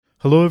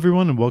Hello,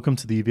 everyone, and welcome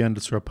to the EVN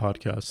Disrupt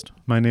podcast.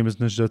 My name is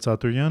Nejdet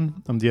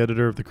Zaturyan. I'm the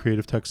editor of the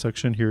creative tech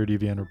section here at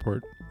EVN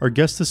Report. Our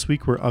guests this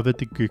week were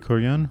Avetik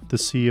Grigoryan, the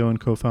CEO and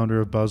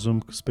co-founder of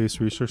Bazum Space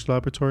Research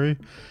Laboratory,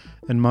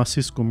 and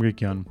Masis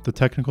Kumrigyan, the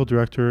technical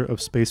director of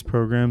space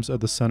programs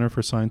at the Center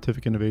for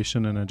Scientific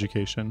Innovation and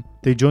Education.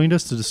 They joined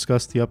us to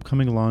discuss the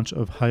upcoming launch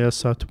of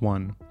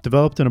Hayasat-1.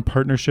 Developed in a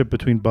partnership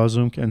between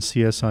Bazum and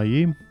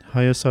CSIE,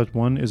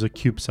 Hayasat-1 is a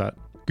CubeSat.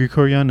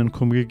 Grigoryan and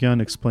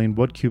Kumrigyan explain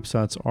what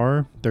CubeSats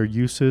are, their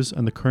uses,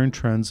 and the current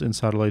trends in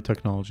satellite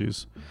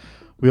technologies.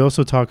 We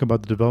also talk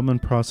about the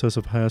development process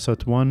of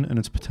Hayasat-1 and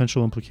its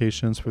potential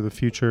implications for the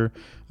future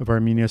of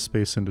Armenia's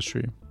space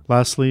industry.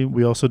 Lastly,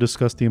 we also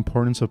discuss the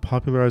importance of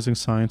popularizing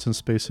science and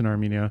space in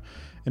Armenia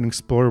and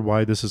explore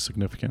why this is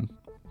significant.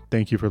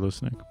 Thank you for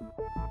listening.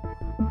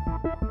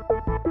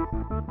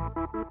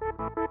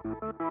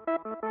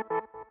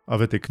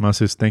 Avetik,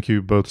 Masis, thank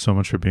you both so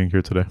much for being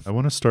here today. I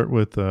want to start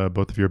with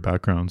both of your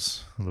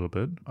backgrounds a little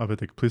bit.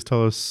 Avetik, please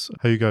tell us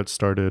how you got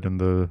started in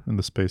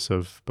the space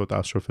of both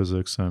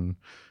astrophysics and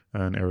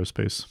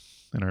aerospace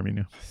in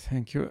Armenia.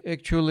 Thank you.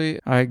 Actually,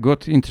 I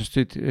got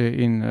interested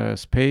in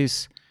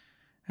space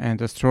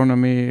and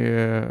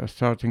astronomy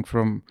starting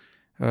from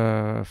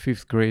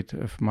 5th grade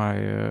of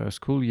my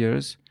school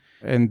years.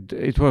 And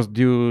it was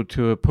due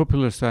to a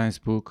popular science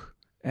book.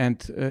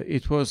 And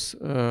it was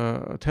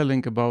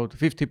telling about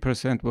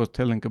 50% was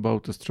telling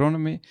about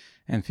astronomy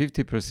and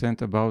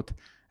 50% about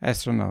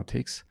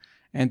astronautics.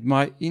 And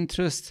my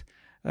interest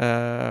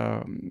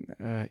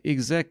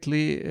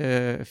exactly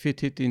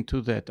fitted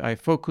into that. I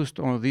focused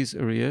on these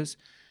areas.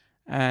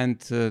 And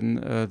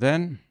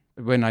then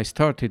when I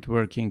started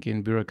working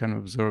in Grigoryan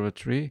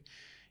Observatory,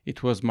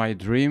 it was my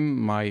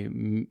dream, my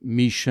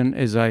mission,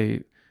 as I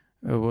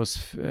was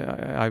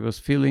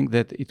feeling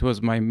that it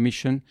was my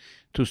mission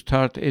to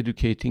start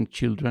educating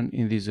children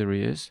in these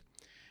areas.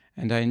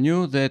 And I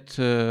knew that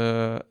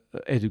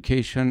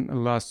education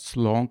lasts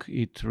long.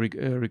 It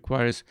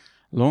requires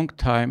long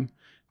time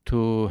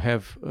to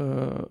have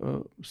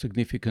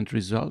significant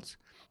results.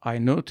 I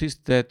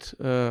noticed that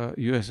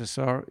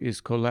USSR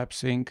is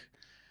collapsing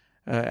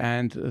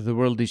and the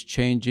world is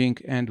changing,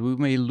 and we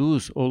may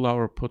lose all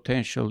our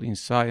potential in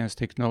science,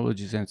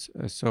 technologies, and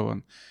so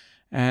on.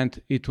 And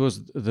it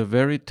was the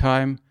very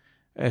time,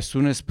 as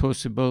soon as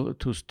possible,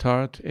 to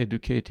start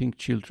educating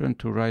children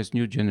to raise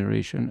new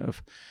generation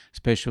of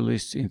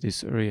specialists in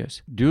these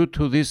areas. Due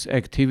to this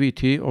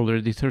activity,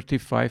 already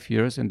 35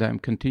 years, and I'm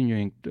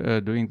continuing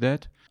doing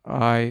that,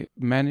 I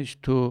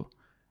managed to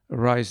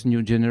raise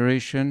new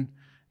generation,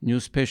 new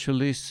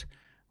specialists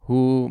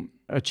who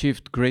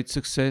achieved great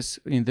success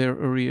in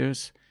their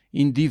areas,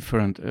 in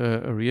different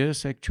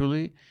areas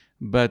actually,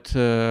 but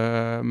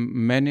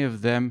many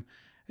of them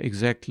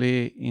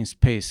exactly in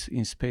space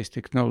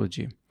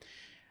technology.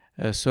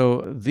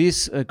 So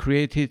this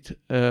created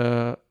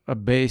a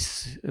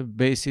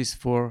basis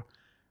for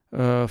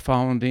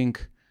founding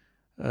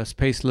a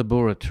space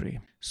laboratory.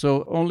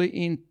 So only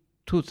in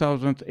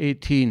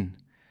 2018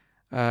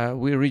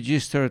 we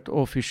registered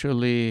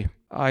officially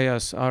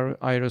IAS,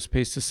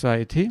 Aerospace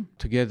Society,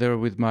 together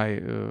with my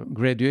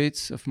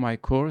graduates of my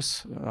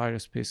course,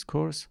 aerospace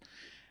course.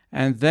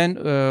 And then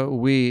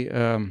we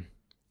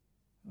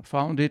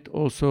founded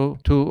also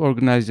two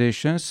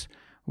organizations.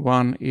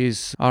 One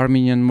is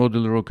Armenian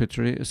Model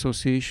Rocketry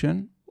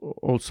Association,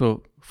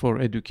 also for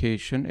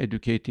education,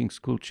 educating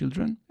school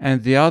children.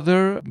 And the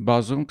other,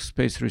 Bazum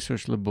Space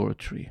Research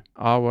Laboratory.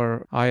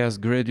 Our IAS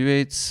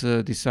graduates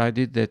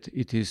decided that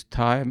it is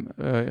time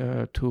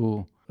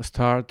to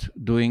start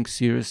doing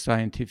serious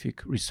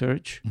scientific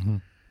research. Mm-hmm.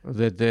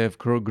 That they have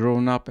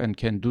grown up and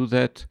can do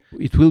that.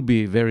 It will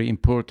be very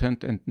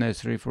important and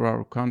necessary for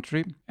our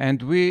country.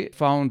 And we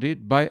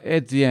founded,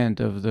 at the end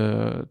of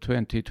the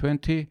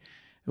 2020,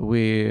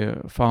 we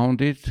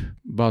founded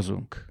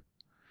Bazum,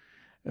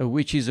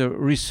 which is a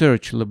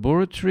research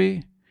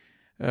laboratory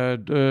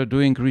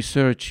doing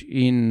research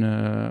in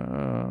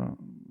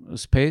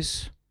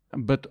space.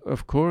 But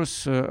of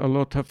course, a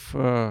lot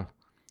of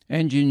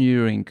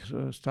engineering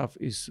stuff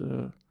is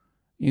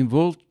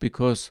involved,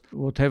 because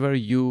whatever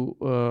you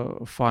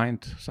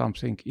find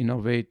something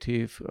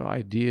innovative,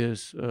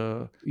 ideas,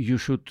 you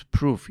should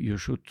prove, you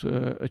should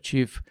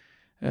achieve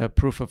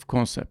proof of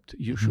concept.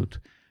 You should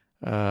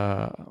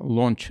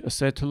launch a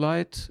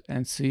satellite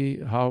and see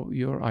how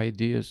your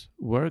ideas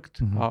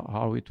worked,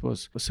 how it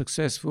was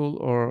successful,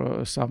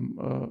 or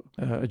some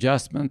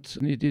adjustment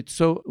needed.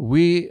 So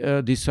we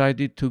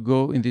decided to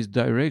go in this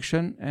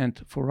direction,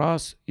 and for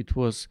us it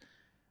was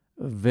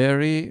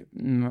very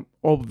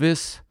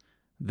obvious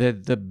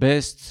that the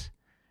best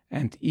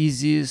and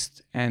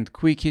easiest and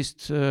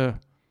quickest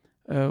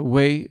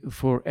way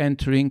for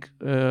entering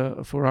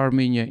for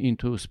Armenia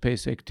into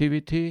space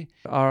activity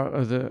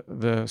are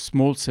the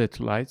small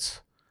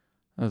satellites.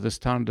 The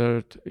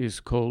standard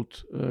is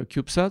called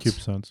CubeSats.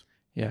 CubeSats.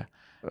 Yeah.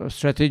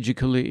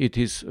 Strategically, it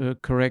is a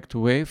correct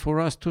way for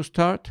us to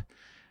start.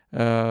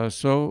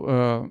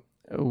 So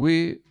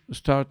we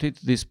started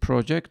this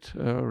project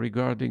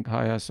regarding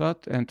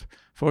Hayasat, and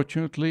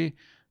fortunately,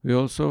 we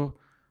also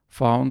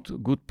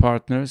found good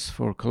partners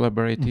for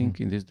collaborating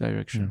in this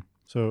direction. Yeah.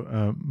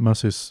 So,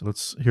 Masis,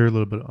 let's hear a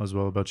little bit as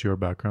well about your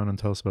background and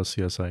tell us about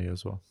CSIE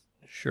as well.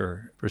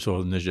 Sure. First of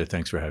all, Nijda,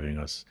 thanks for having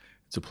us.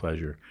 It's a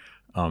pleasure.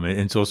 And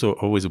it's also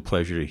always a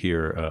pleasure to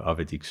hear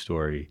Avetik's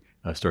story,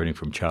 starting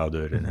from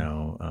childhood and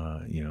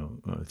how,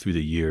 through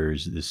the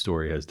years, this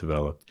story has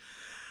developed.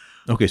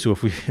 Okay, so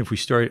if we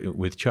start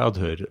with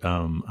childhood,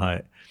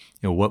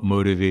 what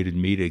motivated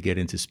me to get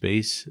into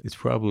space? It's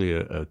probably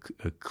a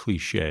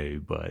cliche,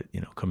 but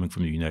coming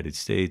from the United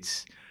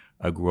States,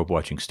 I grew up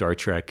watching Star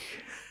Trek.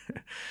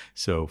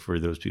 So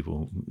for those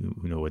people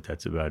who know what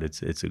that's about,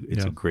 it's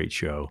a great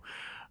show,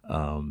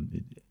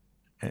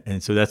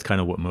 and so that's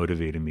kind of what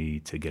motivated me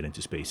to get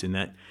into space. And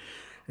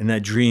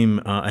that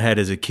dream I had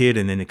as a kid,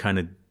 and then it kind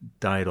of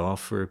died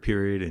off for a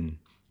period, and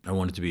I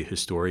wanted to be a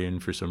historian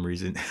for some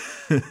reason.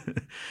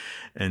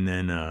 And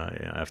then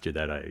after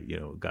that, I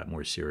got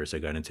more serious. I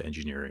got into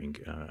engineering.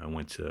 I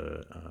went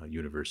to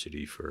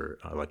university for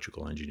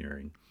electrical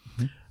engineering.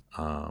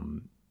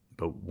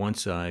 But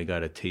once I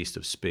got a taste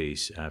of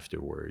space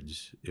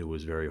afterwards, it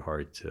was very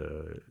hard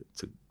to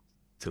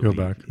go leave.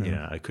 back.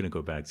 Yeah, I couldn't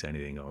go back to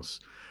anything else.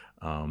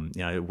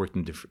 I worked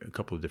in a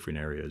couple of different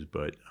areas,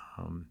 but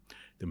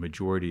the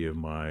majority of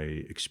my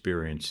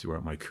experience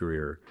throughout my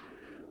career,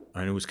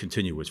 and it was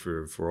continuous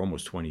for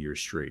almost 20 years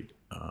straight.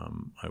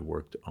 I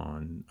worked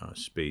on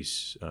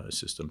space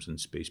systems and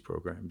space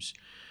programs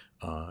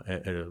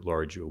at a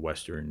large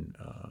Western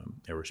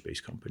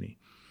aerospace company.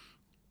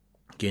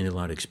 Gained a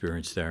lot of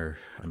experience there.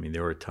 I mean,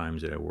 there were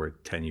times that I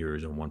worked 10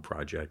 years on one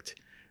project,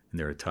 and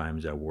there are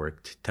times I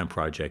worked 10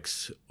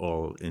 projects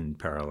all in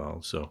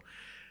parallel. So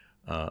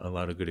a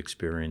lot of good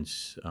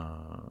experience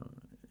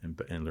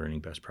and learning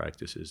best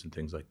practices and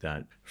things like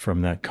that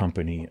from that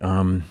company.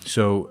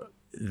 So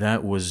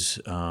that was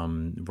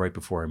right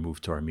before I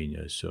moved to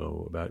Armenia.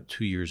 So about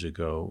 2 years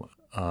ago,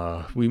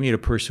 we made a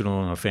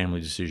personal and a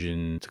family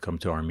decision to come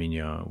to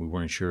Armenia. We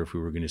weren't sure if we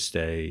were going to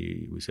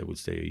stay. We said we'd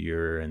stay a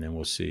year and then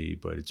we'll see.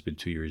 But it's been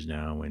 2 years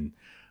now, and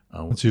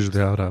that's usually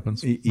how it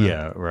happens.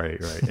 Yeah, right.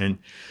 And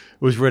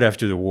it was right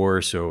after the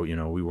war, so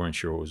we weren't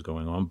sure what was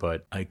going on.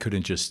 But I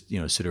couldn't just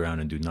sit around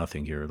and do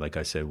nothing here. Like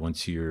I said,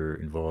 once you're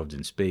involved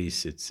in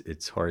space,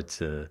 it's hard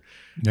to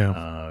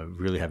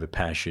really have a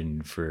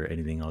passion for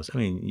anything else. I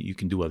mean, you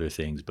can do other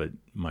things, but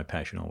my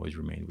passion always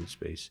remained with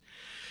space.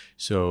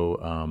 So,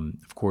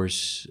 of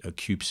course, a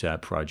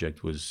CubeSat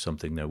project was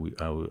something that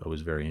I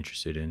was very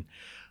interested in.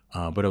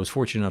 But I was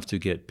fortunate enough to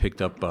get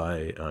picked up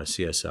by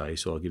CSI,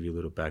 so I'll give you a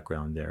little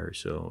background there.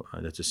 So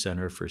that's a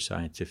Center for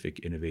Scientific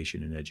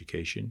Innovation and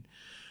Education.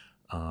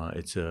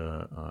 It's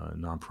a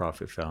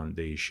nonprofit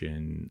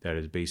foundation that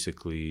is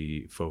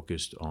basically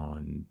focused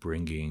on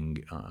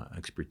bringing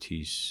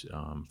expertise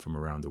from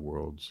around the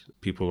world.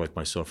 People like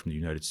myself from the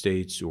United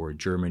States or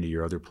Germany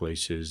or other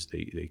places,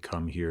 they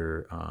come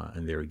here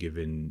and they're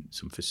given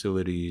some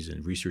facilities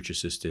and research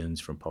assistance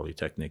from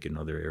Polytechnic and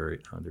other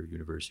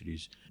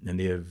universities. And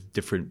they have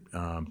different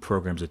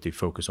programs that they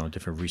focus on,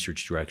 different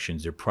research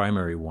directions. Their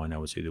primary one, I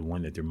would say the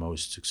one that they're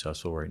most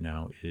successful right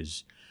now,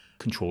 is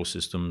control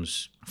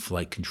systems,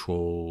 flight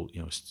control,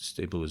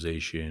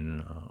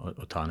 stabilization,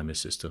 autonomous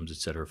systems, et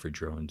cetera, for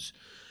drones.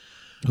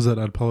 Is that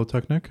at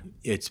Polytechnic?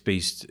 It's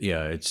based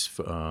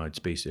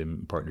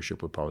in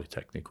partnership with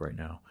Polytechnic right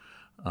now.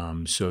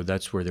 So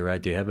that's where they're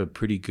at. They have a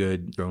pretty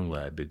good drone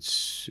lab.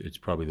 It's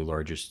probably the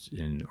largest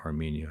in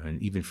Armenia, and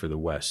even for the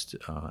West,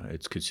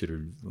 it's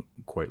considered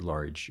quite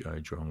large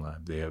drone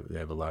lab. They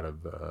have a lot of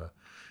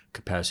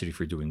capacity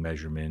for doing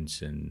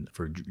measurements and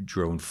for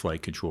drone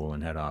flight control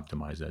and how to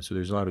optimize that. So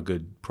there's a lot of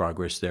good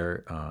progress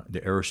there. The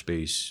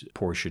aerospace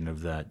portion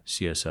of that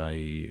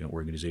CSIE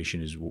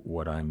organization is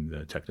what I'm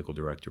the technical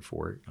director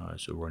for,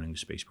 so running the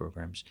space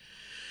programs.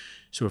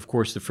 So of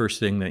course, the first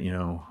thing that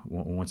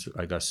once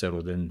I got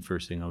settled in,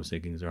 first thing I was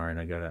thinking is, all right,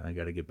 I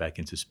gotta get back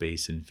into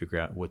space and figure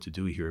out what to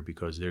do here,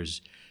 because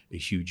there's a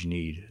huge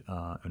need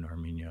in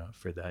Armenia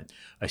for that.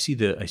 I see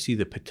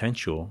the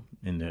potential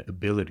and the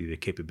ability, the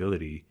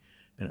capability.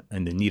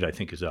 And the need, I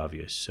think, is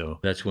obvious. So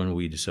that's when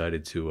we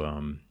decided to,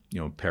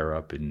 pair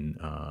up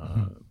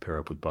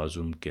with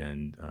Bazumk,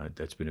 and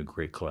that's been a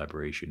great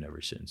collaboration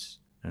ever since.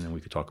 And then we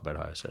could talk about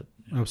how I said.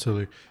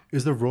 Absolutely.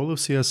 Is the role of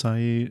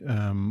CSIE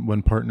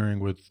when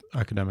partnering with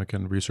academic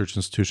and research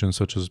institutions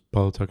such as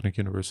Polytechnic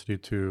University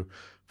to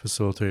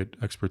facilitate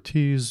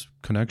expertise,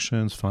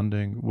 connections,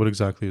 funding? What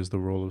exactly is the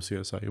role of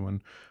CSIE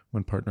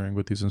when partnering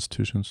with these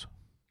institutions?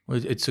 Well,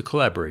 it's to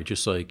collaborate,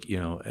 just like,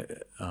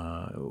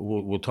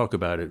 we'll talk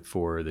about it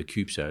for the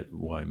CubeSat,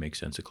 why it makes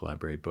sense to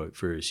collaborate. But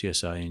for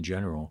CSI in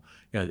general,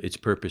 its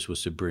purpose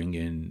was to bring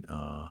in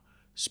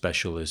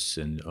specialists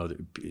and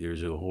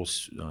there's a whole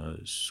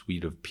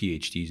suite of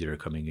PhDs that are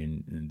coming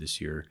in this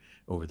year.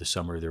 Over the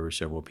summer, there were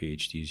several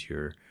PhDs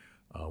here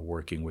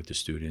working with the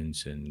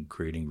students and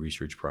creating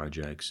research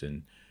projects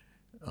and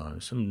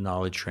some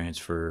knowledge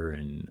transfer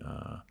and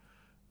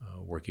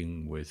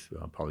working with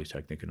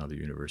Polytechnic and other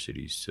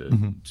universities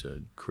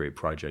to create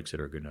projects that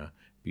are going to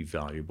be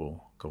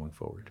valuable going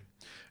forward.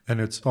 And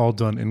it's all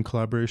done in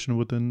collaboration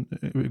within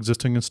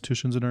existing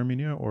institutions in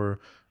Armenia, or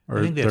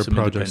I think they there have some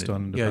projects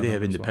done? Yeah, they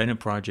have as independent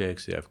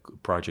projects. They have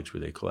projects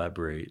where they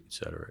collaborate, et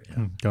cetera.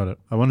 Yeah. Got it.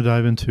 I want to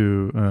dive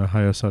into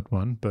Hayasat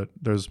 1, but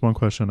there's one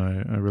question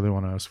I really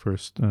want to ask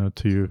first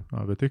to you,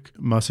 Avetik.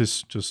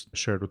 Masis just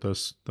shared with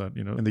us that,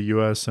 in the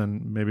US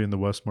and maybe in the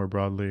West more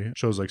broadly,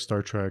 shows like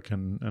Star Trek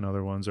and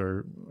other ones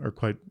are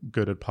quite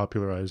good at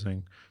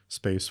popularizing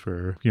space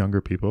for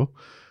younger people.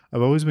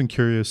 I've always been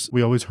curious.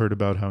 We always heard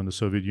about how in the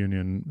Soviet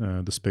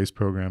Union, the space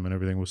program and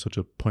everything was such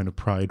a point of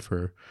pride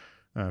for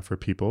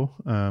people,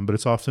 but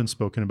it's often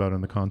spoken about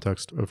in the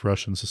context of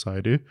Russian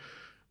society.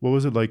 What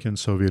was it like in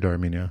Soviet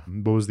Armenia?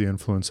 What was the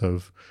influence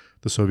of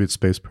the Soviet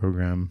space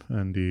program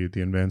and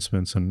the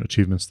advancements and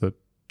achievements that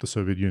the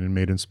Soviet Union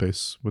made in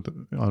space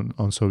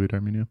on Soviet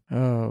Armenia?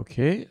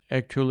 Okay.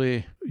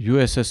 Actually,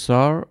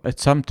 USSR at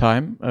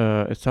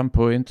some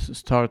point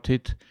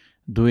started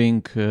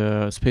doing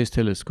space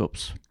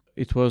telescopes.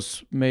 It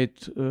was made,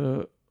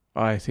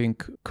 I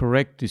think,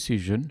 correct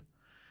decision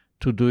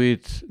to do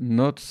it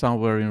not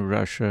somewhere in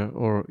Russia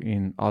or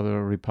in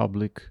other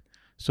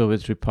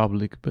Soviet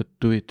republic, but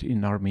do it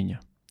in Armenia.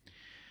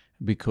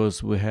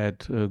 Because we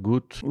had a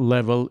good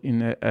level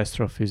in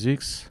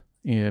astrophysics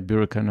in a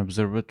Grigoryan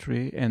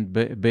observatory, and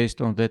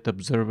based on that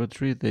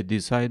observatory, they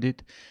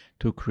decided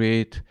to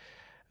create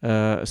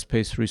a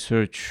space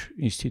research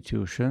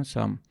institution,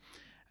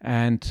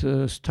 and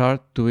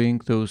start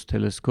doing those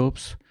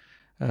telescopes.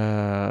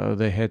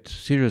 They had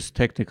serious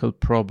technical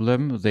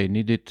problem. They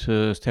needed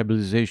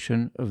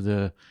stabilization of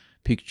the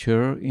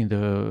picture in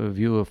the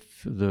view of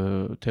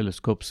the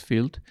telescope's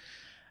field.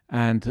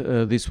 And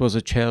this was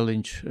a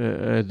challenge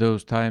at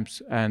those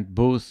times. And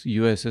both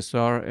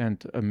USSR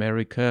and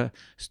America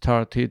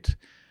started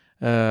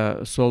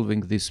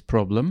solving this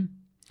problem.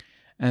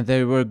 And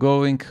they were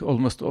going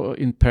almost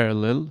in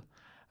parallel.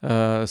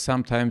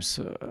 Sometimes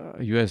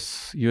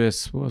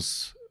US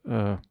was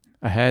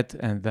ahead,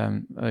 and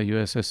then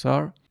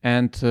USSR.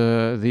 And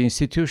the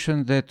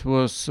institution that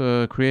was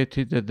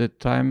created at that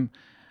time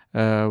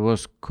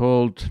was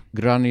called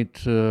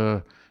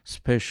Granite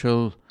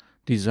Special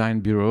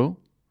Design Bureau.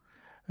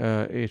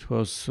 It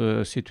was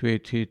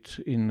situated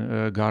in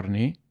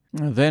Garni.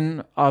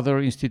 Then other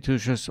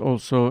institutions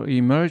also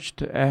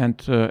emerged,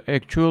 and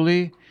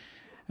actually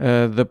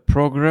the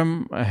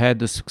program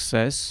had a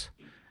success.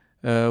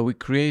 We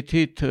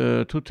created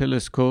two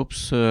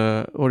telescopes,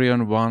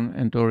 Orion 1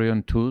 and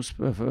Orion 2,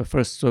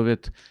 first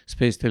Soviet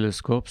space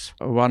telescopes.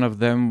 One of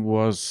them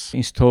was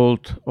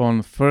installed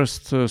on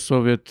first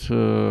Soviet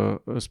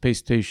space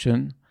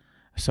station,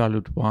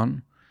 Salyut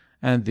 1,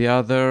 and the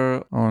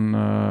other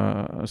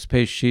on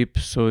spaceship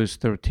Soyuz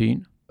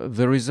 13.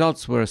 The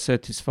results were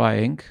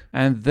satisfying,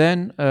 and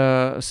then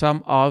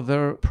some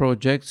other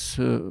projects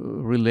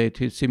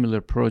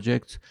similar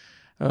projects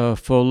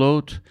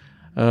followed.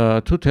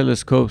 Two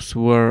telescopes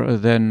were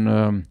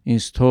then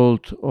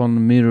installed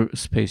on Mir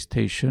space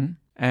station,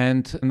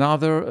 and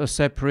another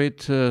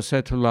separate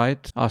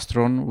satellite,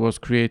 Astron, was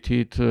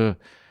created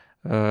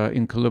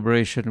in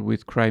collaboration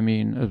with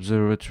Crimean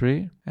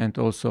Observatory and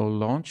also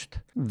launched.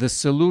 The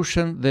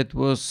solution that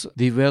was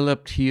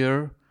developed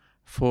here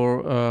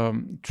for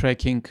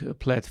tracking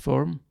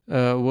platform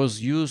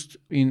was used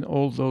in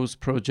all those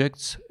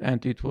projects,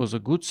 and it was a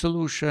good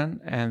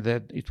solution, and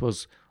that it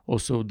was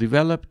also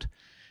developed.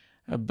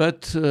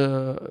 But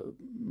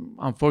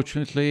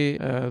unfortunately,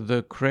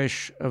 the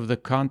crash of the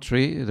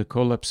country, the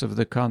collapse of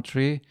the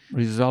country,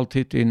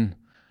 resulted in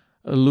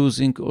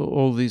losing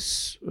all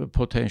this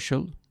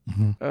potential.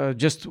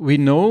 Mm-hmm. We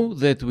know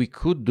that we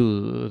could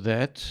do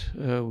that,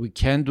 we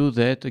can do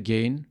that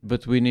again,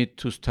 but we need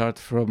to start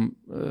from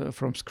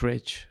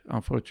scratch,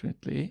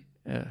 unfortunately.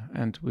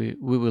 And we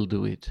will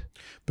do it.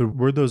 But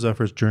were those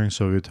efforts during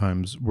Soviet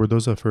times, were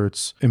those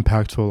efforts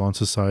impactful on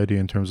society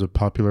in terms of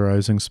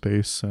popularizing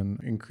space and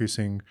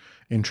increasing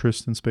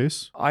interest in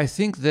space? I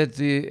think that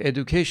the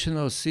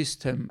educational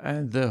system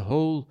and the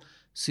whole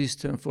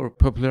system for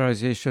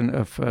popularization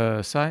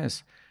of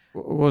science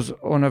was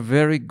on a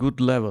very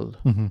good level.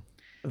 Mm-hmm.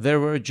 There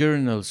were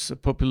journals,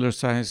 popular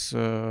science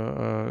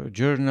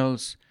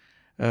journals,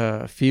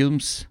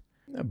 films,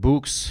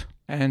 books,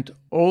 and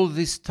all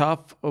this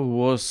stuff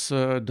was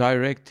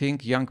directing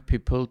young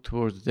people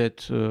towards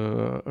that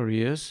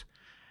areas,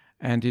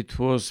 and it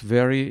was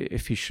very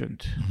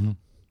efficient.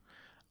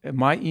 Mm-hmm.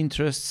 My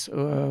interests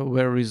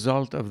were a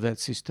result of that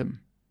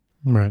system.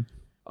 Right.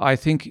 I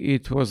think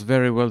it was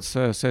very well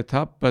set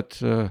up, but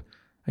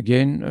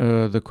again,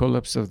 the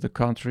collapse of the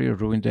country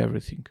ruined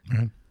everything.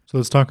 Right. So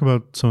let's talk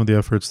about some of the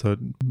efforts that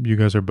you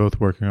guys are both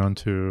working on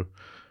to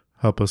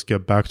help us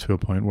get back to a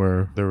point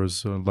where there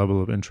was a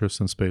level of interest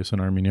in space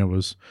and Armenia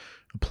was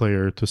a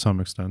player to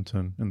some extent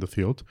in the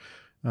field.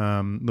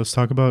 Let's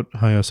talk about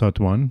Hayasat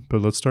 1,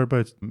 but let's start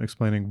by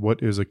explaining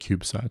what is a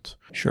CubeSat.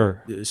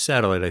 Sure.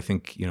 Satellite, I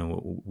think,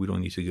 we don't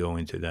need to go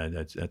into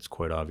that. That's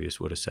quite obvious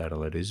what a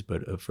satellite is,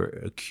 but for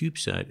a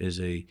CubeSat is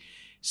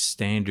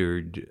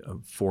standard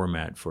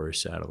format for a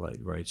satellite,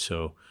 right?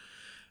 So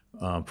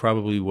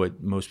probably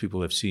what most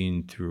people have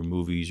seen through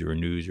movies or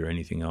news or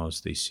anything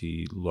else, they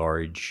see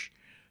large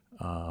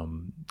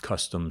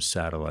custom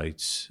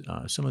satellites.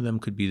 Some of them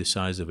could be the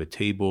size of a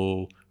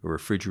table, a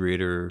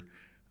refrigerator.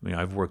 I mean,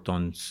 I've worked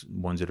on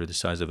ones that are the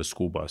size of a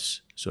school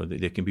bus, so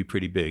they can be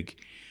pretty big.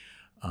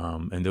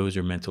 And those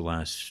are meant to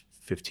last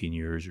 15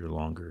 years or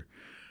longer.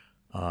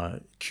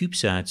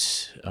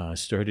 CubeSats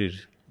started,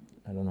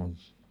 I don't know,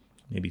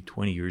 maybe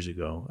 20 years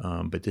ago,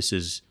 but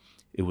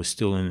it was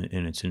still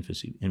in its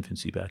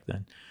infancy back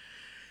then.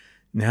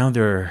 Now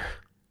there are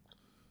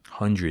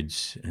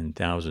hundreds and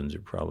thousands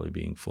are probably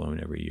being flown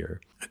every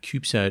year. A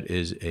CubeSat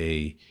is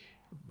a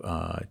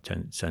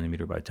 10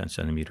 centimeter by 10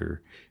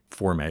 centimeter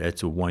format.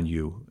 It's a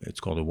 1U. It's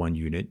called a 1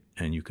 unit,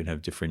 and you can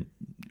have different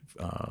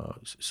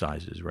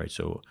sizes, right?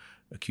 So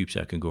a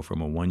CubeSat can go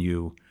from a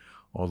 1U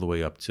all the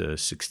way up to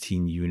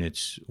 16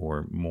 units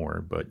or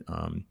more. But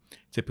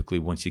typically,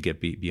 once you get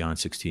beyond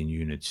 16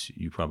 units,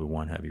 you probably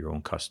want to have your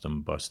own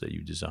custom bus that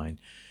you design,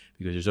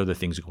 because there's other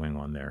things going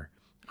on there.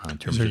 In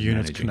terms Is there of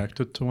units managing.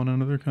 connected to one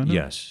another, kind of?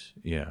 Yes,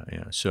 yeah.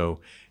 So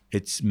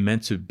it's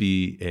meant to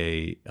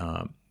be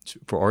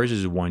for ours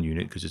is a 1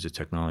 unit because it's a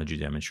technology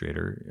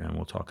demonstrator, and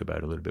we'll talk about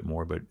it a little bit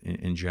more. But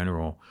in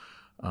general,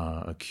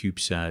 a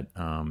CubeSat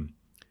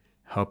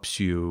helps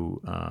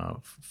you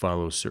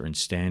follow certain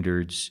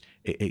standards.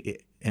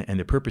 And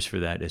the purpose for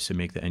that is to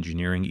make the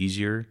engineering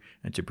easier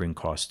and to bring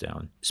costs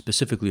down,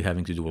 specifically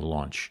having to do with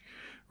launch,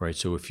 right?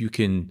 So if you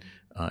can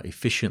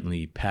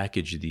efficiently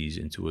package these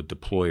into a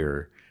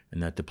deployer,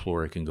 and that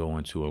deployer can go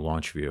into a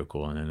launch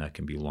vehicle, and then that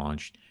can be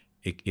launched,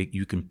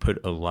 you can put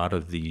a lot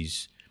of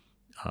these,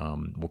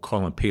 we'll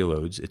call them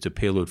payloads. It's a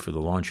payload for the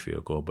launch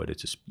vehicle, but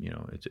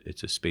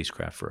it's a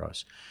spacecraft for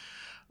us.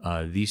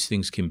 These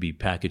things can be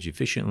packaged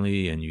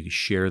efficiently, and you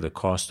share the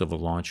cost of a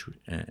launch,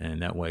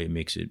 and that way it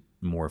makes it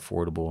more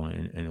affordable,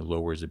 and it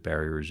lowers the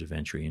barriers of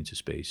entry into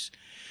space.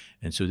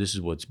 And so this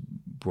is what's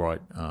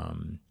brought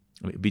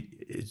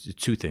it's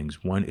two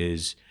things. One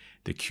is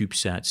the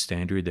CubeSat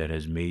standard that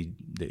has made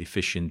the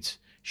efficient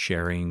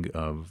sharing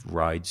of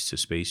rides to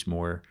space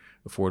more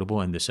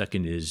affordable, and the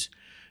second is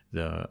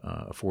the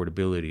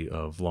affordability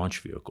of launch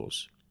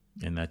vehicles,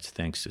 and that's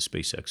thanks to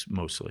SpaceX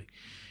mostly.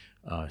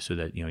 So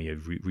that you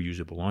have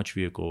reusable launch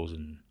vehicles,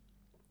 and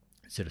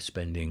instead of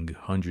spending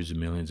hundreds of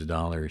millions of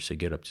dollars to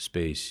get up to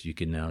space, you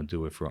can now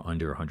do it for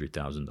under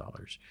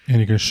 $100,000.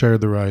 And you can share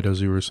the ride,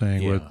 as you were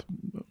saying, Yeah. with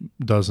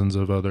dozens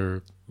of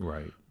other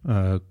Right.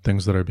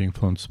 things that are being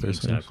flown to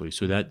space. Exactly.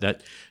 So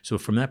so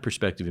from that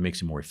perspective, it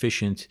makes it more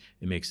efficient.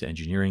 It makes the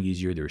engineering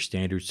easier. There are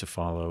standards to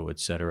follow, et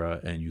cetera,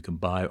 and you can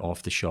buy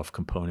off-the-shelf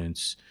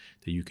components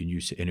that you can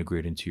use to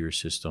integrate into your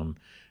system.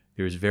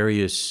 There's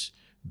various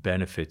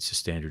benefits to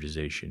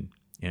standardization,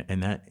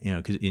 and that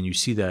and you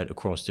see that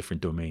across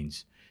different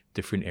domains,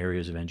 different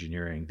areas of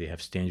engineering. They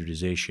have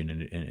standardization,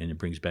 and it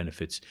brings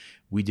benefits.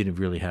 We didn't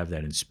really have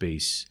that in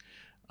space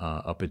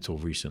up until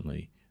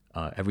recently.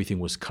 Everything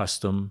was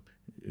custom.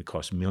 It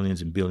cost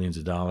millions and billions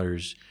of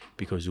dollars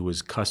because it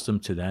was custom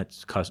to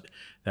that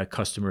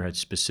customer had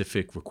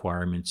specific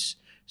requirements,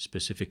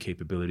 specific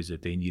capabilities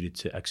that they needed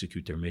to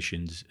execute their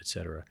missions, et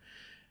cetera.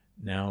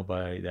 Now,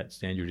 by that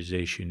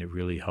standardization, it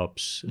really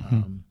helps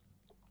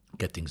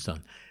get things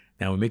done.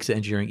 Now, it makes the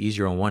engineering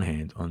easier on one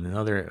hand. On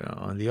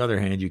the other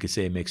hand, you could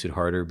say it makes it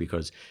harder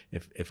because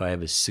if I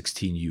have a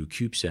 16U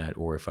CubeSat,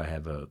 or if I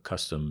have a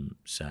custom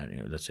sat,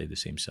 let's say the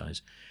same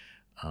size,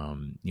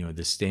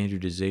 the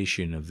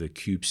standardization of the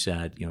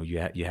CubeSat,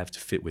 you have to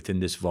fit within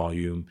this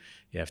volume,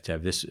 you have to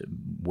have this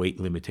weight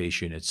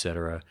limitation, et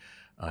cetera.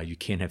 You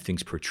can't have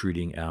things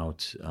protruding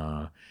out.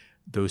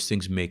 Those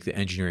things make the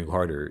engineering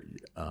harder,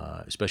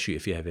 especially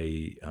if you have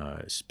a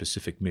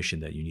specific mission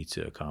that you need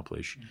to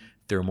accomplish,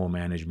 thermal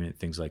management,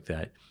 things like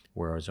that.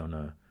 Whereas on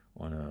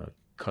a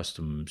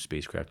custom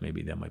spacecraft,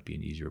 maybe that might be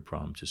an easier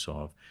problem to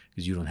solve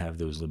because you don't have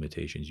those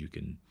limitations. You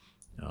can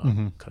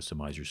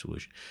customize your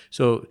solution.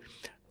 So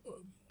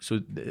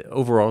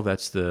overall,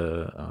 that's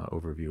the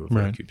overview of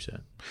our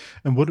CubeSat.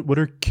 And what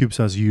are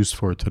CubeSats used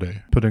for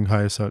today? Putting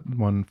HiSat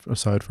one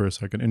aside for a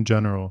second, in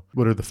general,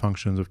 what are the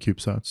functions of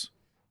CubeSats?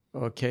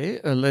 Okay,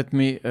 let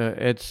me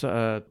add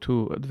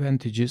two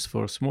advantages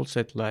for small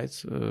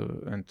satellites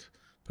and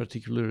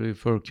particularly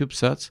for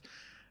CubeSats.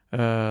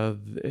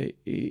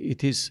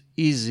 It is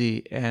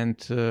easy and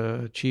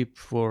cheap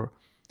for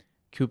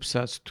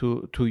CubeSats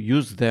to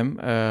use them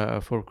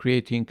for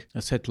creating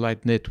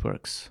satellite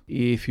networks.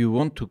 If you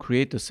want to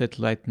create a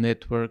satellite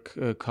network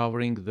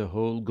covering the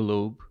whole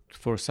globe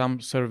for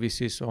some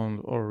services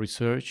or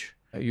research,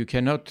 you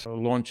cannot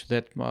launch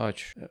that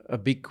much, a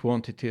big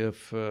quantity of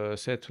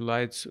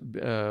satellites,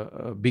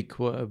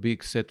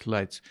 big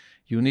satellites.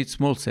 You need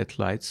small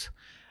satellites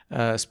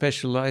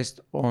specialized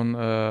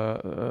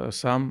on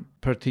some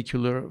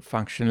particular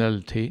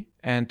functionality.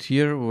 And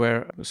here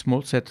where a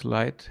small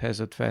satellite has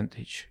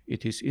advantage,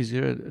 it is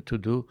easier to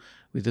do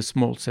with a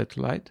small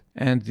satellite.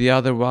 And the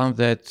other one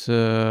that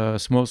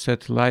small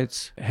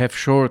satellites have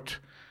short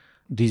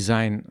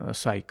design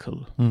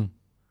cycle.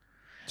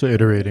 So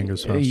iterating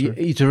is faster.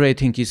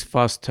 Iterating is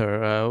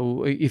faster.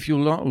 If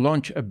you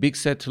launch a big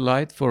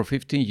satellite for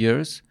 15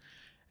 years,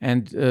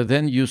 and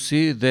then you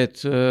see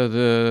that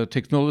the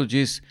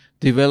technologies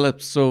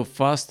develop so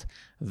fast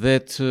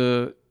that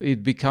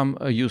it become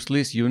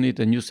useless, you need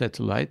a new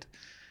satellite.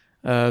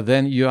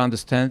 Then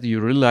you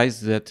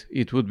realize that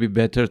it would be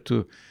better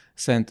to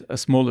send a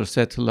smaller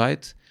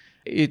satellite.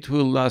 It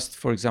will last,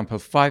 for example,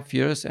 5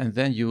 years, and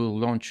then you will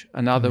launch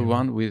another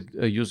one with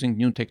using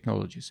new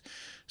technologies.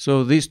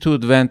 So these two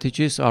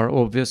advantages are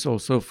obvious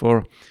also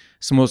for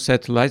small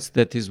satellites.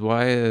 That is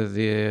why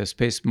the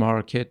space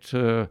market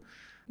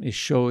is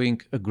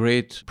showing a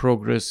great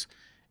progress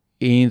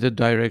in the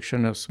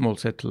direction of small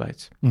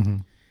satellites.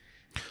 Mm-hmm.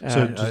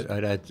 So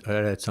I'd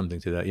add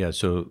something to that. Yeah.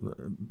 So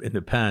in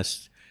the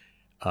past,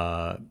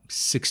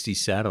 60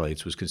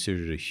 satellites was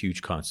considered a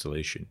huge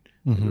constellation.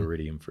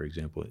 Iridium, for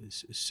example,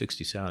 is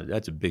 60 satellites.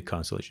 That's a big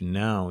constellation.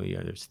 Now,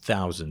 there's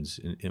thousands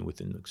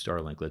within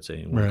Starlink, let's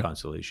say, in one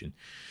constellation.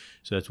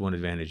 So that's one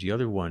advantage. The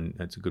other one,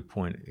 that's a good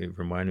point. It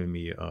reminded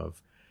me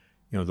of,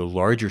 the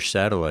larger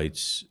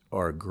satellites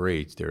are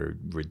great. They're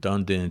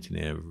redundant and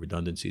they have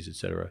redundancies, et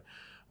cetera.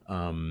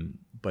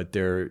 But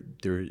they're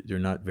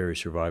not very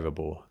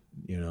survivable.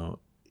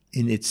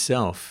 In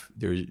itself,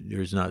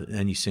 there's not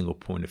any single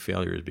point of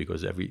failure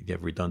because they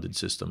have redundant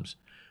systems.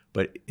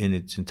 But in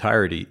its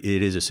entirety,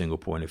 it is a single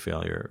point of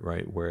failure,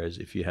 right? Whereas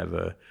if you have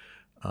a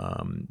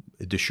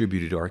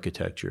distributed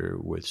architecture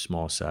with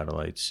small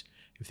satellites,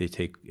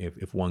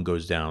 if one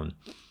goes down,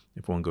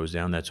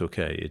 that's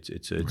okay.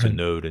 It's a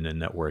node in a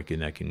network,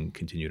 and that can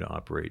continue to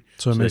operate.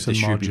 So it makes that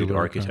distributed modular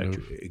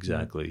architecture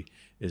exactly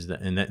is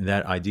that, and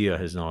that idea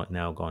has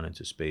now gone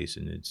into space,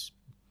 and it's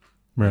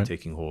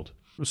taking hold.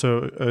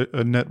 So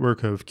a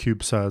network of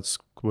CubeSats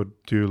would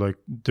do like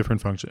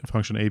different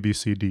function A, B,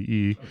 C, D,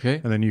 E,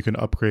 and then you can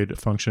upgrade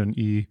function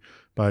E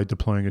by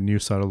deploying a new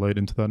satellite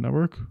into that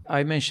network.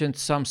 I mentioned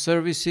some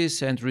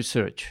services and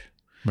research.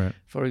 Right.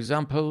 For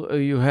example,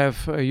 you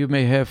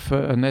may have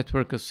a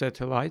network of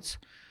satellites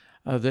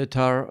that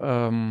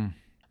are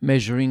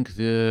measuring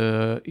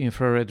the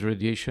infrared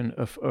radiation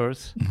of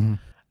Earth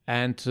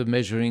and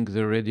measuring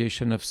the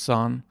radiation of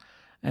Sun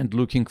and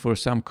looking for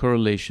some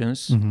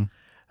correlations.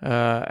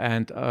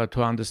 And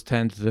to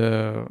understand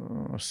the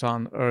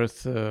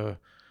Sun-Earth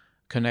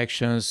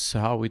connections,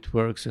 how it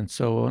works, and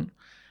so on,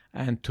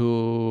 and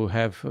to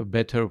have a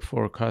better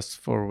forecasts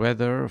for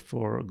weather,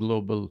 for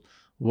global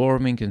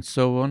warming, and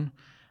so on.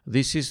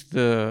 This is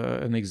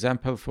an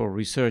example for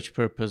research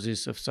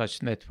purposes of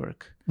such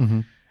network.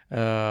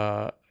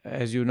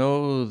 As you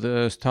know,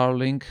 the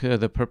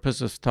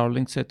purpose of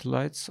Starlink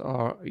satellites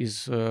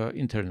is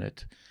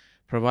internet,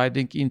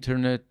 providing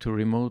internet to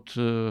remote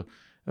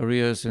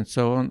areas and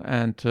so on,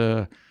 and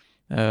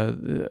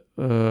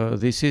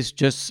this is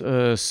just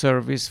a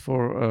service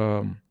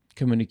for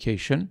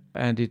communication,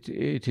 and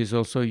it is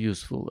also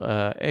useful.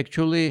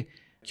 Actually,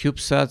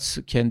 CubeSats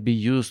can be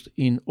used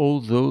in all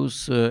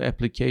those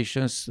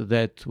applications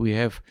that we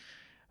have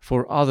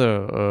for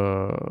other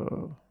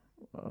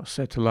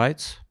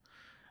satellites.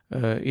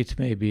 It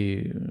may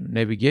be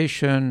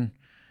navigation,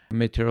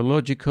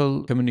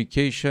 meteorological,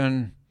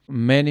 communication,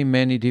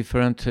 many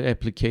different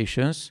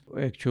applications.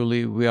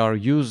 Actually, we are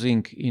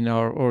using in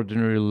our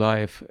ordinary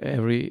life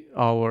every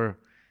hour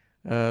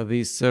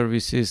these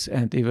services,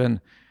 and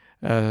even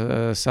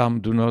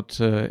some do not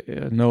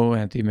know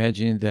and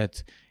imagine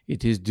that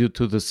it is due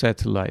to the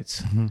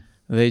satellites.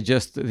 They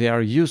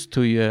are used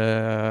to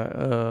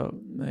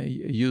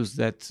use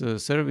that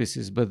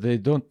services, but they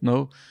don't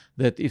know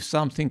that if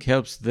something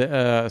happens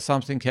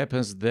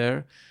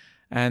there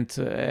and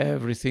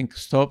everything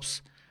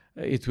stops,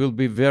 it will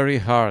be very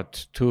hard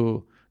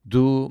to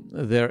do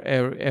their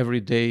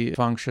everyday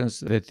functions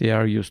that they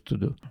are used to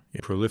do.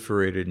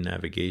 Proliferated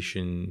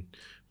navigation,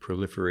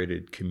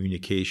 proliferated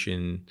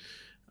communication,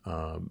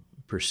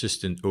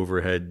 persistent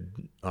overhead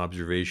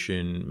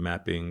observation,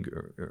 mapping,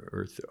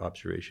 Earth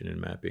observation and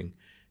mapping.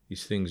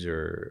 These things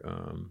are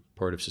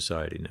part of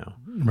society now.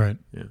 Right.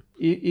 Yeah.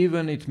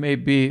 Even it may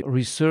be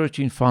research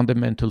in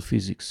fundamental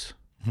physics.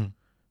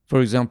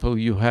 For example,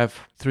 you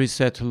have 3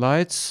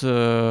 satellites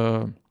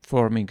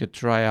forming a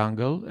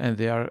triangle, and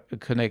they are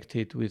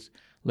connected with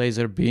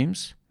laser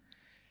beams,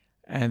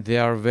 and they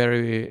are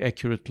very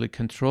accurately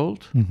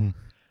controlled.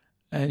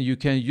 And you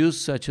can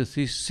use such a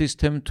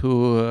system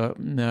to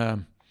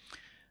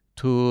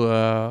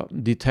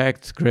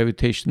detect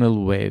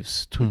gravitational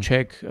waves, to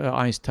check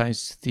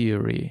Einstein's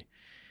theory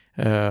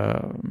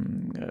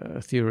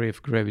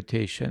of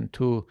gravitation,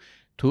 to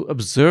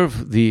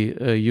observe the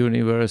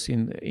universe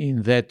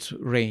in that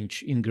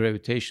range, in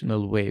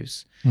gravitational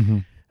waves.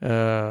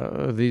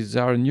 These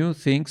are new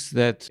things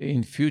that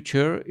in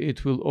future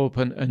it will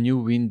open a new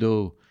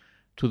window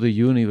to the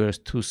universe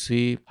to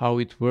see how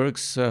it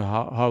works,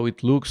 how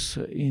it looks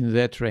in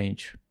that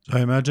range.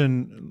 I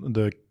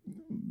imagine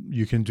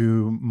you can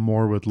do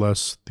more with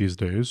less these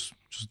days,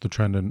 which is the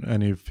trend in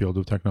any field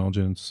of technology,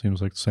 and it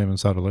seems like the same in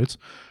satellites.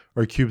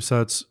 Are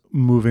CubeSats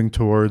moving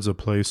towards a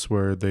place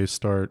where they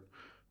start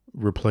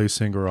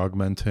replacing or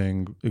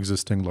augmenting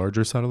existing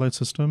larger satellite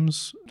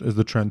systems? Is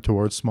the trend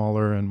towards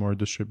smaller and more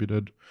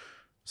distributed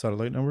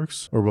satellite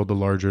networks, or will the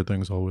larger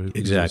things always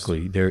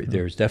Exactly. exist?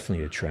 There's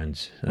definitely a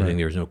trend. I Right. think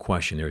there's no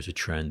question there's a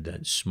trend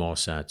that small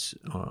sats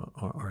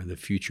are the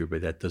future,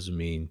 but that doesn't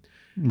mean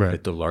Right.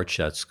 that the large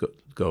sats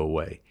go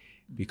away,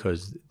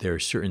 because there are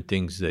certain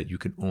things that you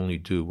can only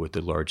do with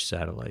the large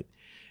satellite.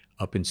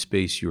 Up in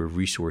space, your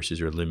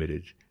resources are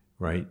limited,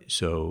 right?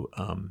 So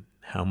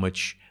how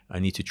much I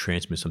need to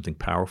transmit something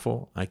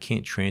powerful, I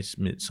can't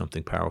transmit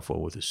something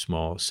powerful with a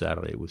small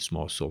satellite with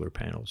small solar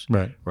panels,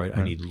 Right. right?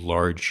 I need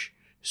large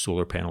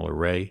solar panel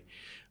array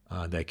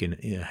that can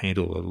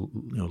handle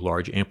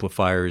large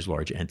amplifiers,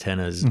 large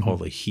antennas, all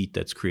the heat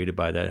that's created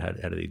by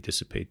that. How do they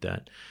dissipate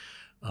that?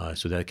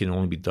 So that can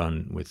only be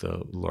done with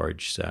a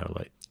large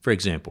satellite. For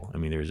example, I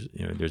mean,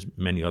 there's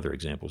many other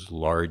examples.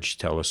 Large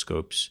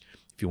telescopes.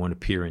 If you want to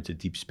peer into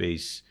deep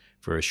space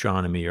for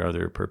astronomy or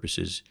other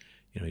purposes,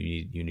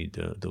 you need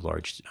the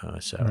large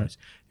satellites. Right.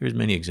 There's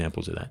many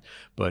examples of that,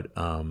 but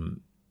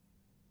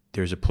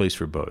there's a place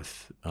for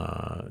both.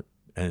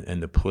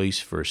 And the place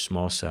for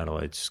small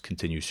satellites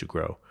continues to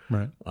grow.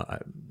 Right.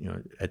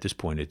 At this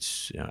point,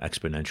 it's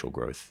exponential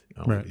growth.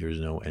 Right. There's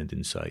no end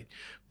in sight,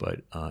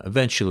 but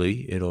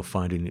eventually it'll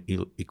find an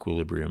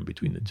equilibrium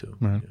between the two.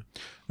 Right. Yeah.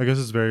 I guess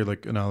it's very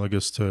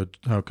analogous to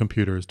how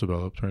computers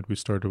developed. Right. We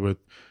started with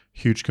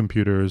huge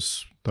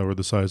computers that were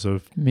the size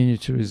of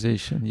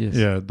miniaturization. Yes.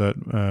 Yeah.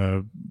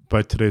 That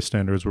by today's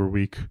standards were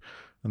weak.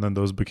 And then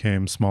those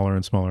became smaller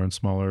and smaller and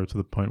smaller to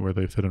the point where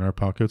they fit in our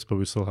pockets, but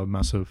we still have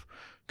massive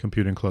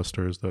computing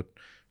clusters that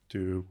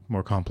do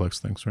more complex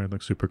things, right?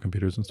 Like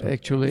supercomputers and stuff.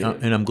 Actually,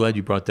 and I'm glad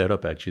you brought that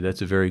up. Actually,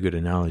 that's a very good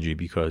analogy,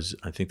 because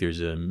I think there's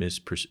a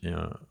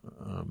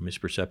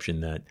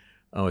misperception that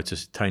it's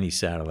a tiny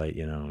satellite.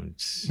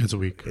 It's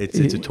weak. It's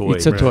a toy.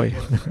 It's a toy,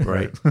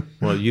 right?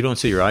 Well, you don't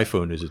say your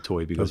iPhone is a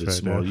toy because That's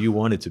it's right, small. yeah. You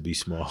want it to be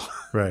small.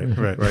 Right.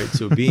 Right.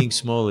 So being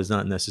small is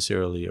not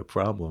necessarily a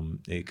problem.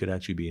 It could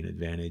actually be an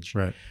advantage.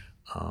 Right.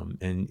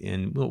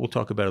 And we'll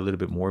talk about it a little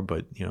bit more,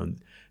 but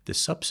the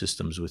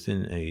subsystems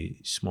within a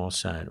small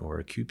sat or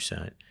a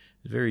CubeSat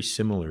is very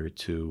similar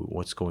to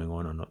what's going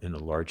on in a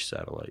large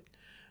satellite.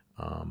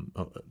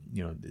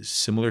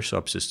 Similar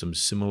subsystems,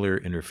 similar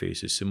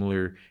interfaces,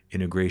 similar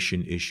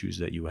integration issues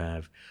that you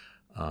have.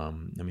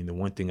 The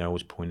one thing I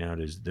always point out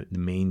is the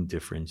main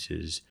difference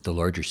is the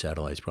larger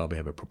satellites probably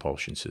have a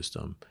propulsion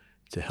system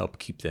to help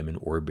keep them in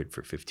orbit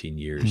for 15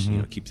 years,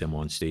 keep them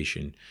on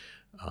station.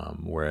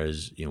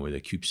 Whereas, with a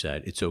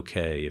CubeSat, it's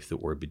okay if the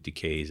orbit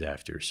decays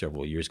after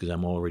several years, because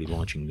I'm already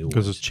launching new ones.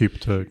 Because it's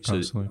cheap to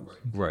constantly.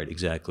 Right,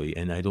 exactly.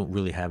 And I don't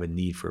really have a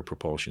need for a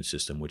propulsion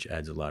system, which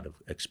adds a lot of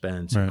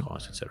expense and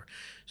cost, et cetera.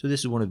 So this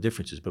is one of the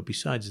differences. But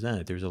besides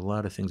that, there's a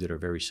lot of things that are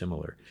very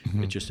similar.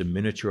 It's just a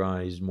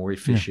miniaturized, more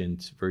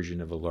efficient version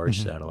of a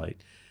large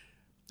satellite.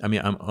 I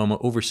mean, I'm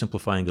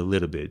oversimplifying a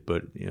little bit,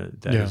 but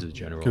that is the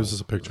general gives us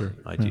a picture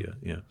idea.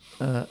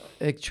 Yeah.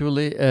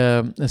 Actually,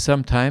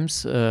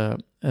 sometimes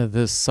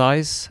the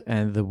size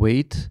and the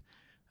weight,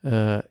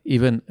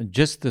 even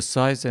just the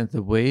size and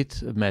the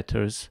weight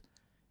matters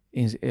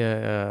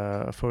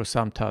for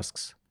some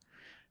tasks.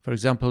 For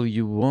example,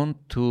 you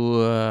want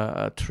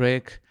to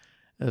track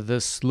the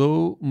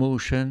slow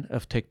motion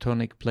of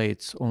tectonic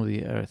plates on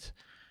the Earth,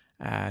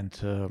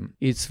 and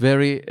it's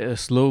very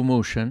slow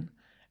motion.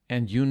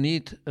 And you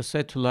need a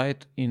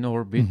satellite in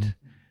orbit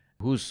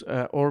whose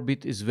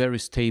orbit is very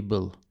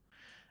stable,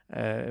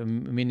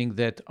 meaning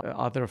that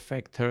other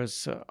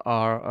factors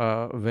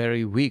are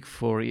very weak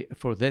for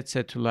that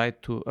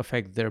satellite to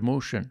affect their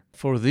motion.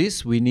 For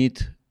this, we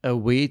need a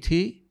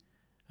weighty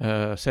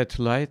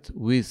satellite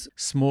with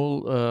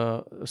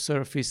small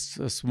surface,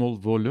 small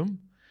volume,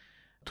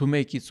 to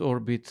make its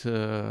orbit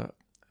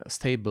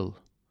stable.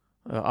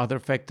 Other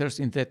factors,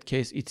 in that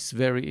case, it's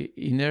very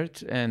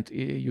inert, and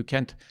you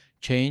can't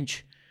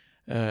change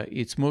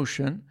its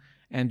motion,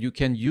 and you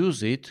can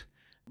use it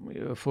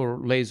for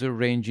laser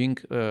ranging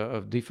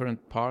of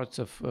different parts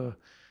of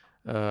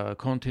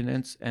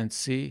continents and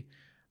see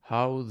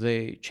how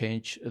they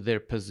change their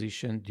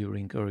position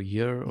during a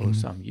year or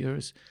some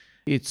years.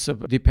 It's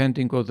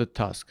depending on the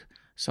task.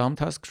 Some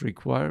tasks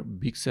require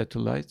big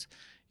satellites.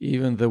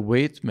 Even the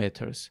weight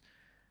matters,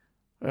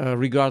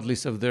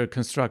 regardless of their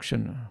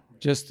construction.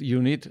 Just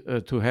you need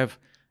to have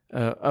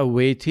a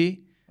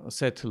weighty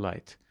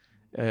satellite.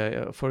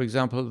 For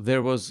example,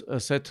 there was a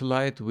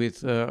satellite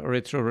with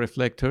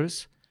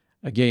retroreflectors,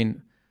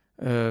 again,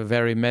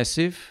 very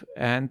massive,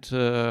 and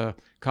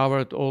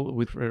covered all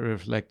with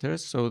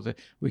reflectors, so that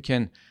we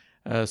can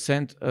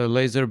send a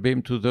laser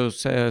beam to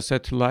those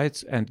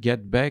satellites and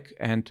get back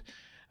and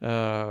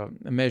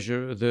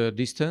measure the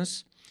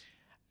distance.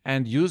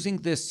 And using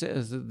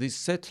these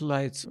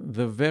satellites,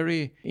 the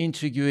very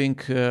intriguing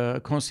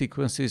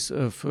consequences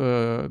of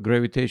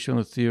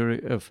gravitational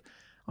theory of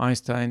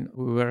Einstein,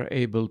 we were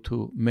able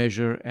to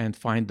measure and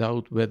find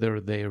out whether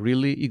they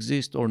really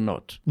exist or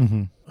not.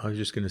 Mm-hmm. I was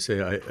just going to say,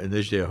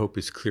 Nejde, I hope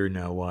it's clear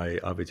now why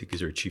Avetik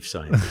is our chief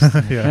scientist.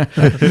 Yeah.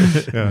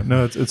 Yeah.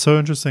 No, it's so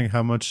interesting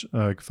how much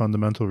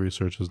fundamental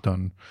research is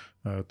done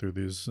through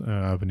these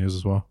avenues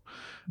as well.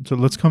 So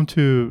let's come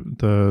to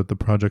the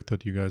project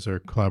that you guys are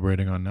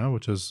collaborating on now,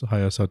 which is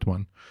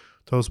HiAsset-1.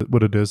 Tell us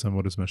what it is and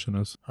what its mission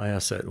is.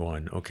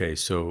 HiAsset-1. Okay,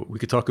 so we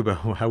could talk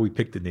about how we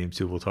picked the name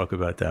too. We'll talk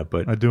about that.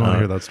 But I do want to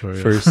hear that story.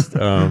 First,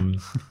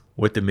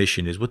 what the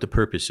mission is, what the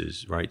purpose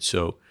is, right?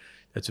 So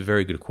that's a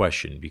very good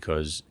question,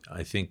 because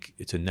I think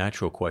it's a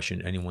natural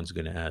question anyone's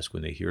going to ask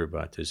when they hear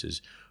about this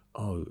is,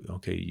 oh,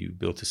 okay, you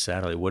built a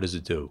satellite. What does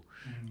it do?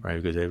 Mm-hmm.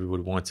 Right? Because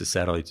everybody wants a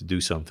satellite to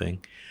do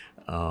something.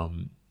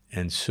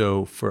 And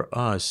so for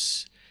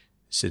us,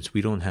 since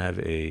we don't have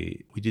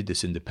we did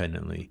this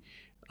independently.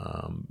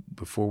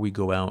 Before we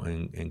go out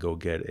and go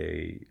get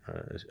a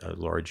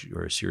large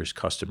or a serious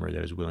customer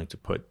that is willing to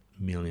put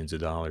millions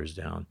of dollars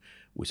down,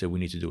 we said we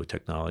need to do a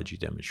technology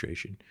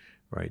demonstration,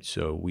 right?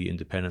 So we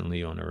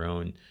independently on our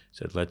own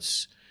said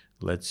let's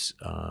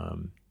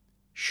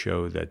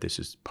show that this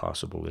is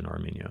possible in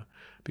Armenia,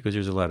 because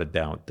there's a lot of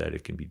doubt that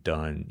it can be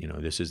done. You know,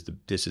 this is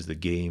the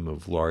game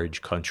of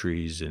large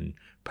countries and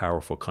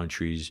powerful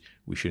countries.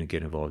 We shouldn't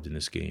get involved in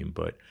this game,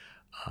 but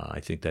I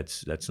think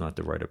that's not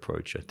the right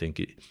approach. I think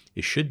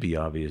it should be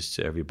obvious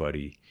to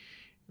everybody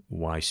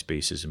why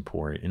space is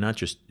important, and not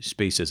just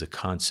space as a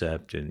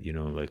concept and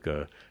like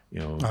a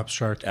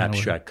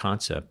abstract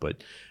concept,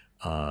 but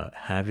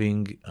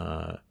having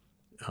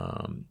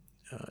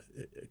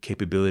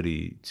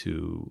capability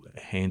to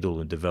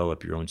handle and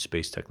develop your own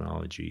space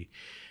technology,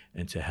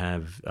 and to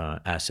have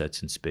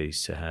assets in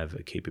space, to have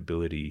a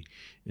capability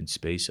in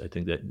space. I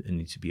think that it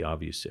needs to be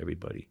obvious to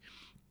everybody.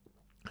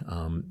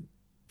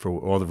 For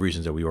all the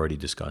reasons that we already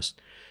discussed.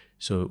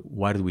 So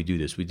why did we do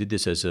this? We did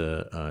this as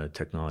a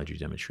technology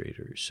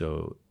demonstrator.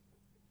 So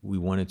we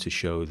wanted to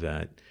show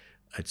that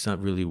it's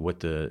not really what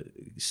the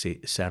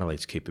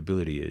satellite's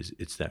capability is.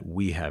 It's that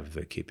we have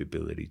the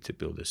capability to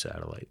build a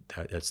satellite.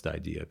 That's the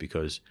idea,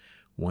 because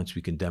once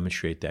we can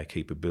demonstrate that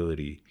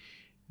capability,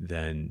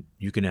 then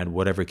you can add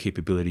whatever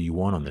capability you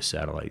want on the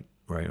satellite,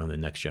 right, on the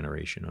next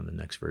generation, on the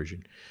next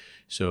version.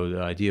 So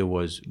the idea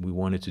was we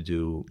wanted to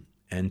do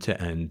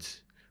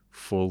end-to-end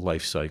full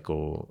life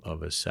cycle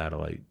of a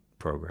satellite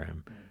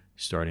program,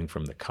 starting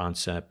from the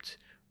concept,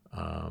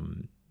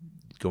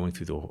 going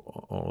through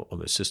all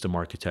the system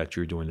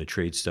architecture, doing the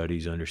trade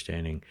studies,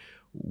 understanding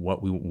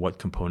what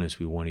components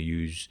we want to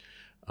use,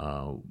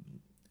 how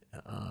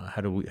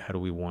do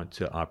we want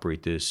to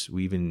operate this.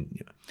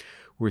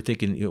 We're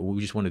thinking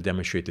we just want to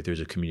demonstrate that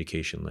there's a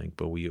communication link,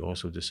 but we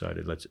also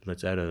decided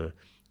let's add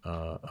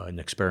an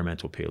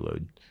experimental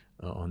payload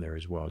on there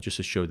as well, just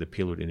to show the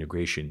payload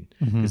integration,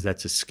 because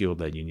that's a skill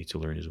that you need to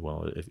learn as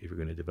well if you're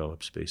going to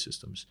develop space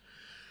systems.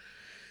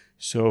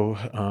 So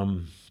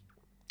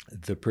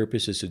the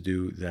purpose is to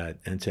do that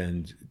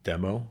end-to-end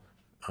demo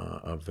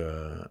of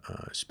the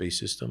space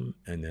system,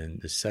 and then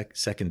the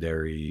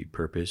secondary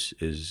purpose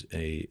is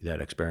that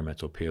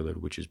experimental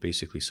payload, which is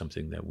basically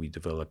something that we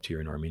developed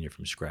here in Armenia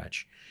from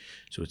scratch.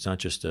 So it's not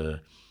just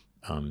a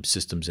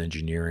systems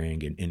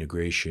engineering and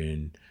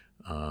integration,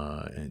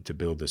 and to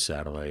build the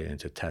satellite and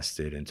to test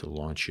it and to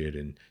launch it,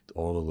 and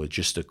all the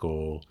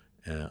logistical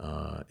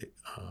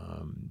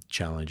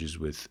challenges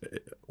with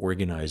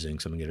organizing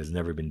something that has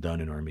never been done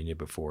in Armenia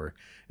before,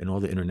 and all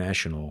the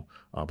international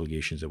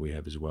obligations that we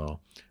have as well,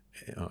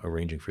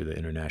 arranging for the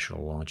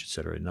international launch, et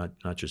cetera.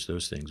 Not just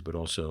those things, but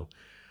also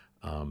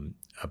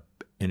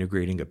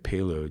integrating a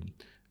payload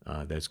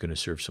that's going to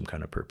serve some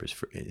kind of purpose.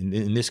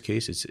 In this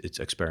case, it's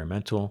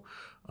experimental.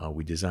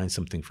 We designed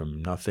something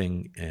from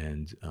nothing,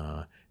 and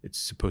it's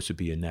supposed to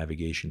be a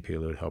navigation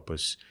payload, help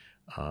us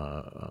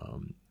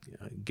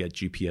get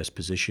GPS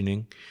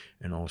positioning,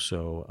 and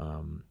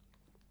also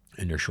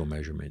inertial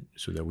measurement,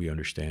 so that we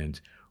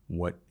understand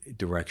what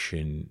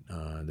direction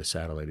the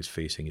satellite is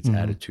facing. Its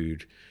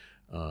attitude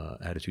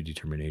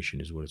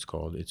determination is what it's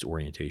called. Its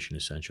orientation,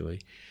 essentially.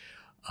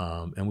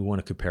 And we want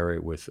to compare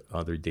it with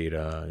other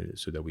data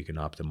so that we can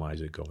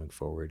optimize it going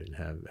forward and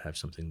have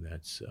something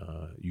that's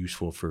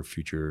useful for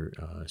future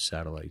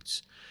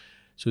satellites.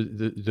 So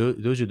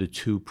those are the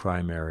two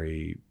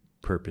primary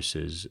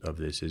purposes of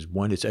this. Is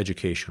one, it's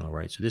educational,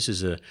 right? So this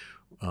is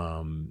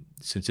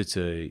since it's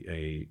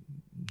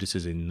this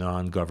is a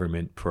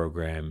non-government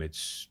program,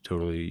 it's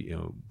totally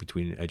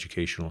between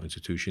educational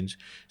institutions.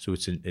 So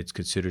it's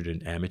considered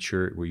an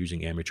amateur. We're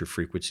using amateur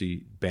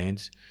frequency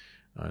bands.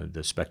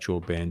 The spectral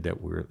band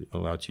that we're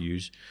allowed to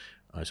use,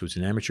 so it's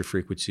an amateur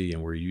frequency,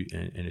 and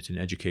and it's an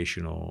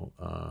educational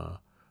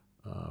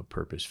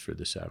purpose for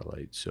the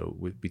satellite. So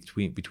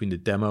between the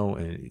demo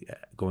and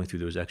going through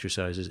those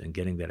exercises and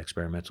getting that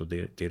experimental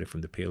data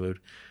from the payload,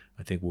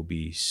 I think we'll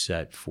be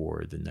set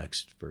for the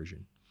next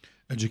version.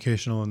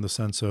 Educational in the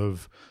sense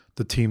of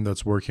the team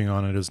that's working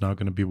on it is now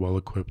going to be well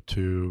equipped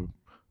to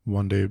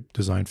one day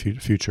design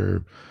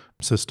future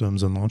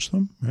systems and launch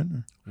them, right?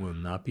 Will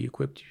not be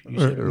equipped, you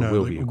said, or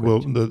will be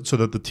equipped? So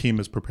that the team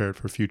is prepared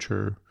for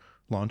future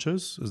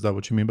launches? Is that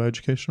what you mean by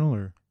educational,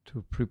 or?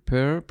 To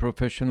prepare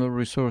professional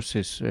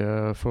resources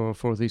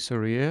for this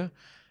area,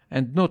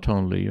 and not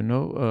only,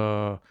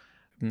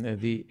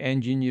 the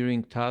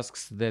engineering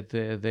tasks that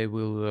they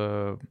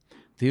will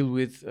deal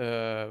with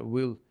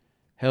will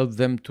help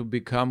them to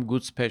become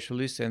good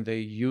specialists, and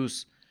may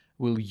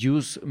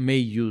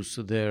use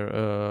their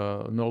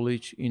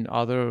knowledge in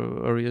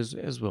other areas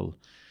as well.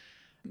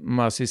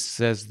 Masis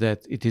says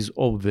that it is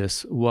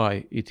obvious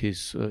why it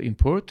is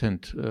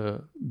important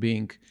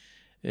being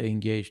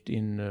engaged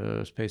in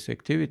space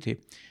activity.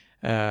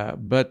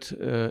 But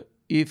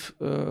if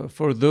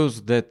for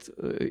those that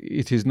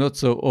it is not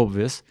so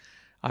obvious,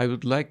 I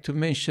would like to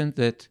mention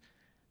that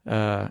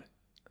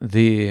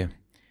the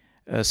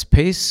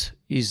space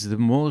is the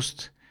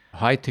most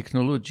high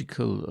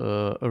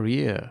technological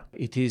area.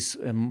 It is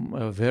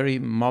a very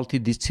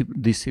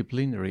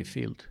multidisciplinary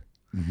field.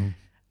 Mm-hmm.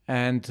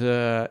 And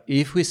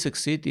if we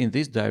succeed in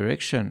this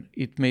direction,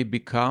 it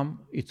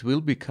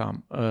will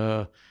become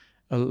a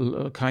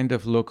kind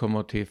of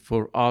locomotive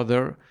for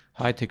other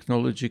high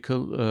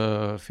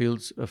technological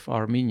fields of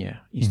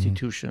Armenia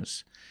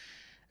institutions.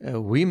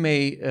 We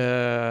may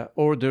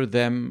order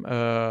them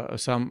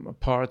some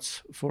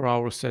parts for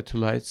our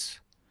satellites,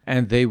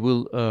 and they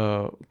will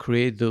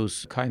create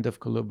those kind of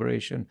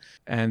collaboration.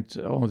 And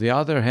on the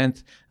other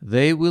hand,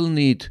 they will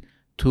need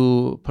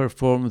to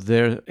perform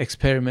their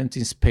experiment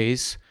in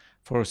space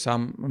for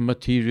some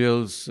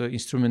materials,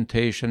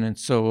 instrumentation, and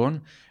so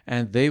on.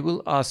 And they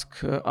will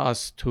ask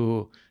us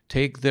to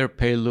take their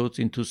payloads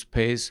into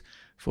space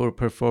for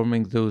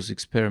performing those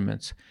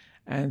experiments.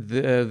 And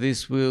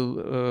this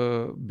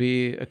will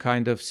be a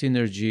kind of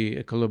synergy,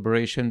 a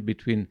collaboration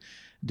between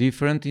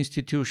different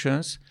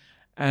institutions.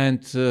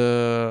 And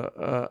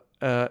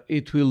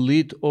it will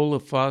lead all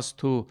of us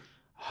to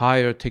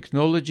higher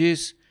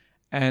technologies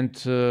and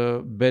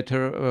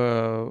better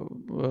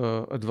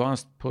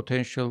advanced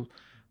potential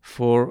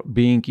for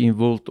being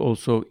involved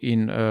also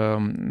in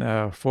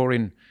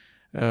foreign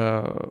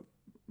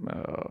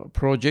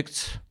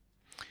projects,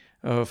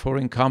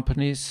 foreign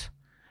companies,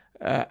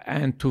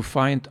 and to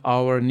find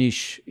our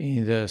niche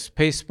in the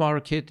space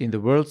market, in the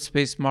world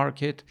space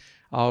market,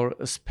 our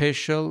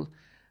special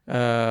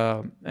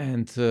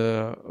and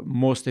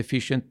most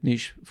efficient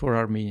niche for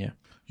Armenia.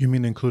 You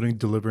mean including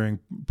delivering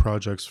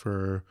projects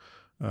for,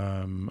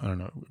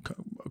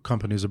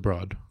 companies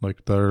abroad,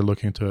 like that are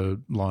looking to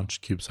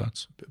launch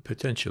CubeSats?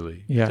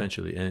 Potentially.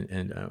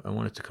 And I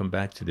wanted to come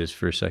back to this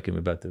for a second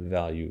about the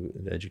value,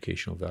 the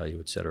educational value,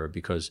 et cetera,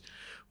 because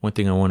one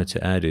thing I wanted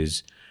to add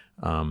is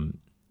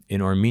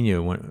in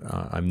Armenia,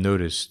 I've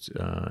noticed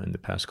in the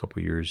past couple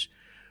of years,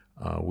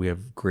 we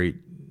have great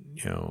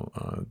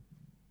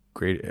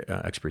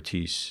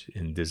expertise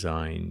in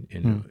design,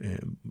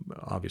 in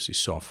obviously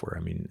software.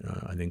 I mean,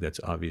 I think that's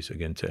obvious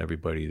again to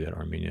everybody that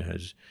Armenia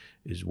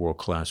is world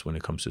class when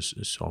it comes to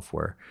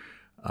software.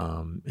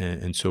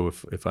 And so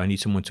if I need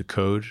someone to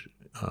code,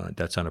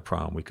 that's not a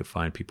problem. We could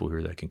find people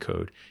here that can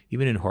code.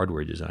 Even in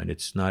hardware design,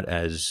 it's not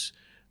as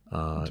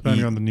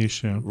depending on the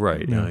niche,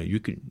 right? Yeah. You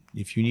can,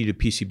 if you need a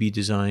PCB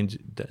designed,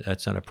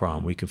 that's not a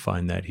problem. We can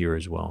find that here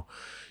as well.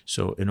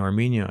 So in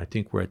Armenia, I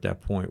think we're at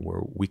that point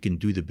where we can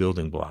do the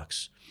building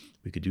blocks.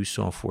 We could do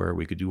software,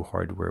 we could do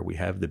hardware. We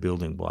have the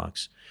building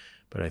blocks,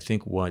 but I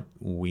think what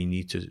we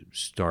need to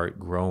start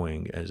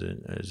growing as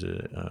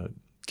a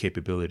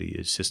capability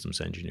is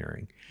systems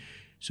engineering.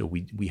 So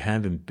we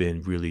haven't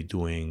been really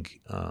doing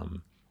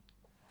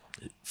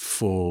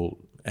full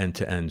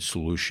end-to-end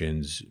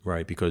solutions,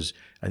 right? Because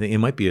I think it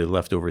might be a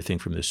leftover thing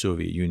from the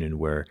Soviet Union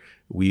where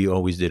we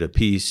always did a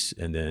piece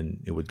and then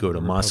it would go to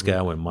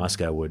Moscow and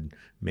Moscow would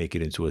make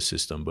it into a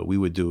system, but we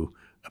would do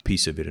a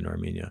piece of it in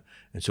Armenia.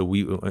 And so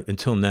we,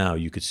 until now,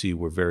 you could see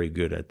we're very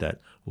good at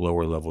that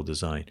lower level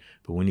design,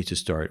 but we need to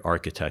start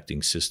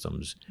architecting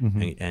systems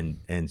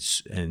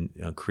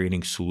and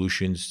creating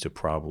solutions to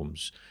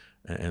problems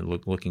and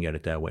looking at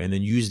it that way, and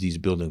then use these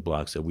building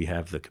blocks that we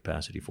have the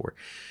capacity for.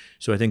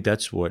 So I think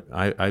that's what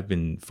I've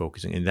been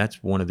focusing, and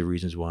that's one of the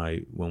reasons why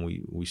when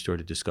we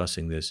started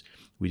discussing this,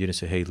 we didn't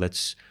say, hey,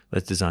 let's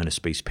design a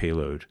space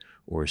payload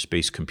or a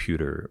space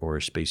computer or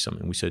a space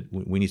something. We said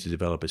we need to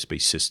develop a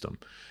space system,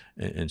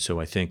 and so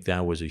I think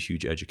that was a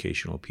huge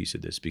educational piece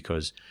of this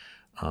because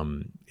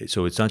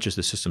so it's not just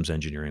the systems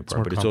engineering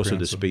part, but it's also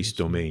the space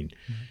domain.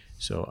 Mm-hmm.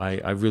 So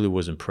I really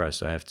was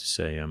impressed. I have to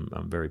say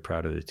I'm very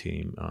proud of the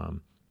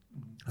team.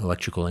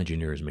 Electrical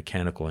engineers,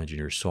 mechanical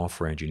engineers,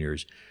 software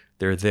engineers,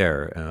 they're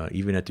there.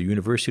 Even at the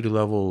university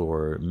level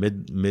or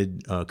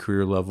mid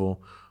career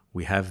level,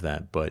 we have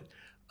that. But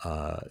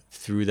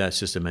through that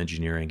system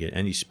engineering and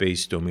any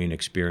space domain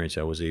experience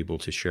I was able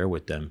to share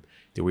with them,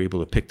 they were able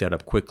to pick that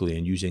up quickly,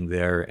 and using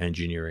their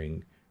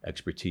engineering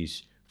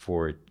expertise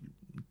for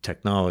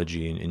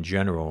technology in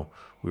general,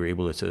 we were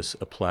able to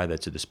apply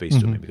that to the space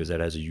domain because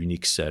that has a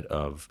unique set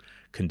of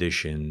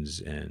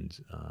conditions and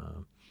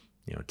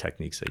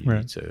techniques that you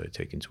need to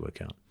take into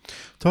account.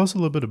 Tell us a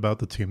little bit about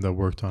the team that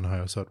worked on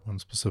HyoSat-1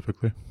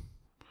 specifically.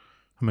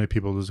 How many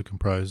people does it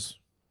comprise?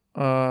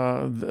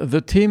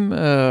 The team,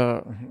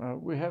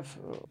 we have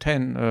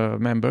 10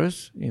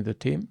 members in the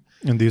team.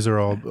 And these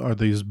are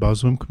these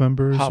Bazumk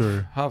members?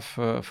 Half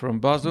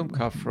from Bazumk,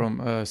 half from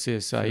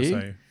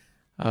CSIE.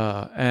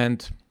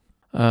 And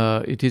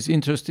it is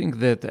interesting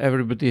that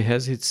everybody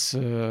has its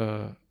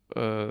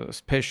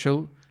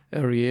special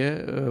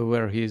area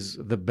where he's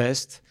the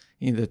best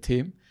in the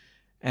team.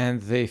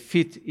 And they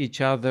fit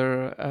each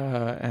other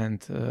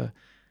and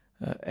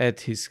add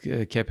his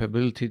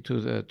capability to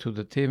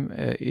the team.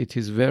 It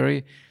is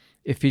very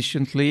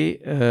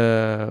efficiently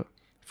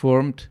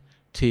formed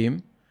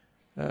team,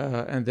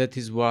 and that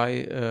is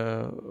why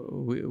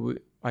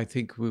I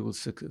think we will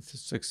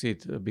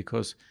succeed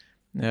because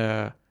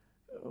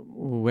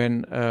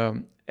when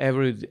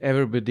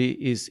everybody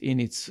is in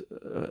its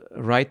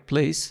right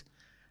place,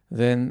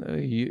 then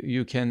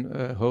you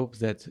can hope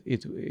that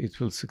it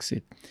will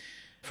succeed.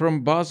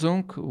 From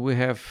Bazumk, we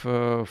have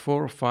 4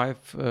 or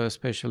 5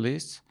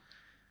 specialists.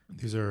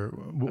 These are,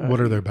 what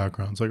are their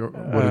backgrounds? Like,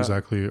 what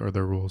exactly are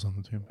their roles on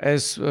the team?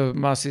 As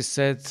Masis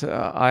said,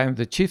 I am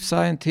the chief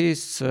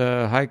scientist.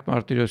 Haik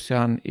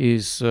Martirosyan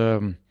is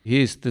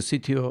he is the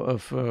CTO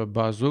of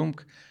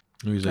Bazumk,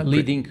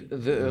 leading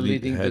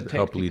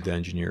the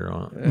engineer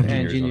on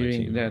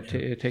engineering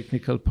the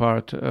technical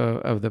part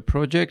of the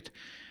project.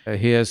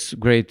 He has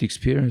great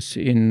experience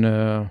in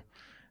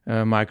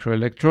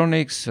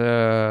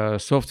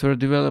microelectronics, software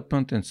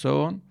development, and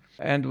so on.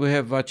 And we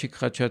have Vachik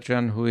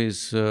Khachaturian, who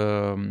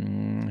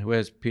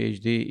has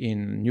PhD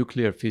in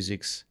nuclear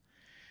physics,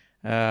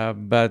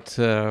 but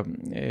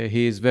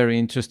he is very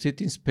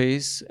interested in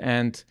space,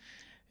 and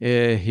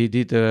he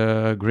did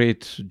a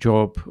great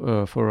job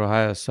for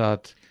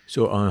Hayasat.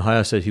 So on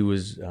Hayasat, he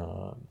was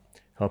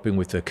helping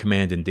with the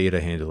command and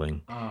data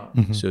handling.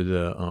 So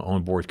the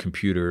onboard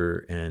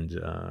computer and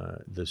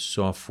the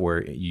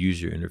software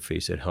user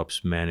interface that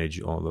helps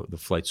manage all the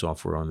flight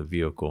software on the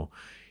vehicle.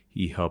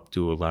 He helped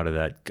do a lot of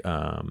that,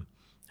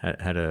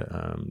 how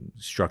to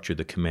structure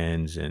the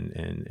commands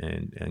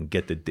and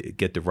get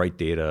the right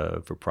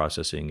data for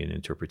processing and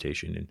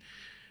interpretation. And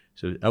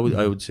so I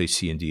would say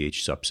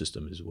C&DH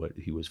subsystem is what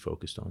he was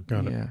focused on.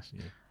 Got it. Yes.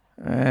 Yeah.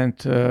 And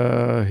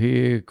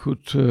he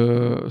could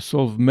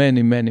solve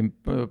many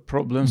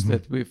problems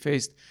that we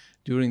faced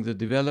during the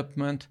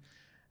development.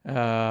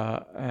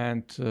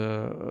 And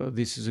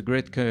this is a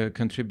great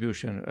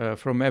contribution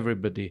from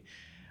everybody.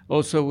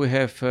 Also, we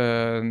have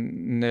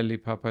Nelly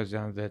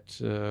Papazian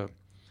that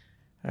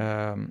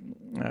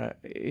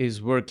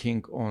is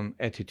working on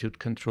attitude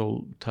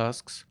control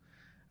tasks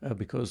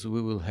because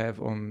we will have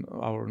on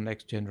our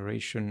next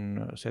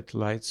generation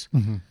satellites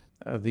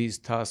these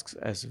tasks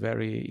as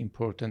very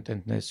important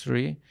and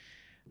necessary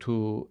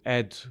to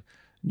add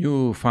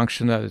new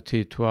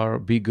functionality to our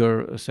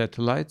bigger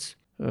satellites.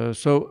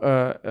 So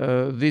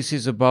this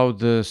is about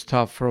the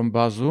stuff from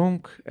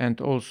Bazumk,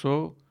 and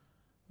also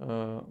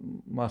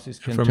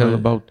Masis can tell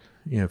about.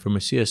 Yeah, from a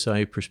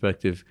CSI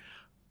perspective,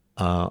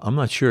 I'm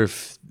not sure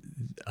if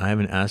I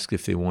haven't asked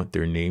if they want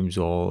their names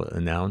all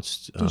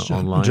announced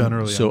online.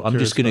 Generally, so I'm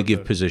just going to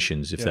give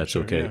positions if that's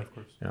okay. Yeah, of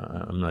course.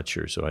 I'm not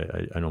sure, so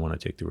I don't want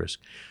to take the risk.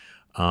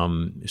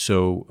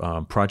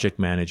 Project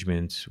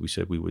management, we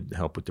said we would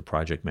help with the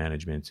project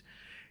management.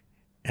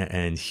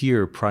 And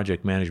here,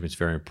 project management is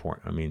very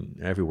important. I mean,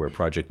 everywhere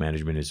project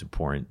management is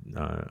important.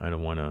 I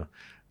don't want to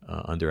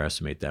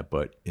underestimate that.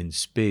 But in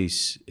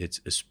space,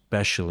 it's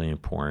especially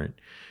important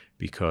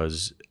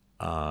because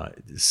the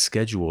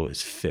schedule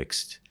is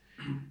fixed.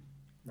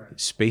 Right.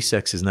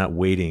 SpaceX is not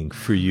waiting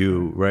for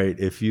you, right?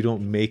 If you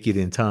don't make it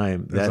in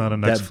time,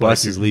 that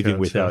bus is leaving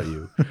without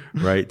you,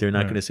 right? They're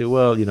not going to say,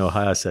 well,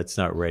 Hayasat's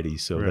not ready,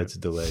 so let's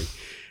delay.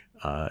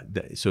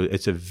 So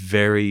it's a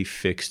very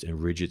fixed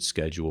and rigid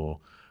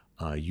schedule.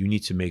 You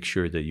need to make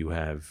sure that you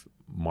have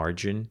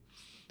margin.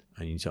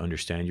 You need to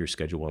understand your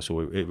schedule.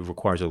 So it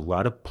requires a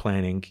lot of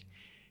planning.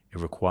 It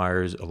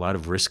requires a lot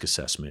of risk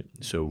assessment.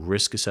 So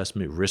risk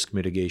assessment, risk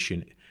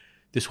mitigation.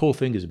 This whole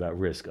thing is about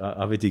risk.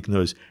 Avetik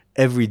knows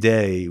every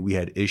day we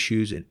had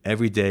issues, and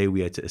every day we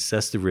had to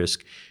assess the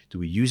risk. Do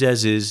we use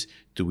as is?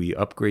 Do we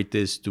upgrade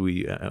this? Do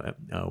we?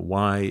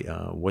 Why?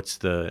 What's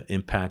the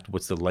impact?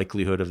 What's the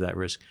likelihood of that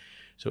risk?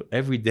 So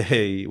every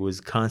day was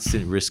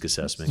constant risk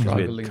assessment.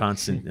 We had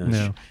constant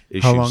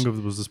issues. How long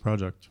was this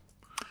project?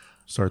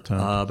 Start time?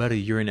 About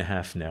 1.5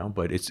 years now,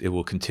 but it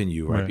will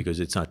continue, right? Because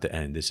it's not the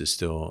end. This is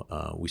still,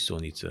 we still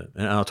need to,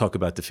 and I'll talk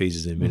about the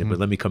phases in a minute, but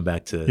let me come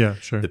back to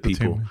the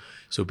people.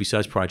 So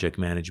besides project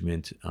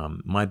management,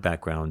 my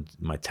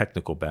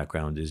technical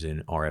background is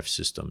in RF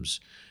systems.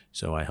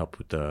 So I help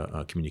with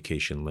the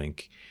communication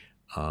link.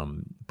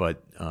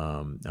 But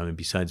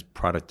besides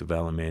product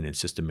development and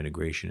system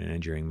integration and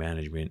engineering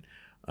management,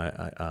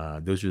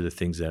 those are the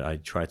things that I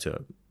try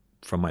to,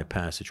 from my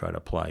past, to try to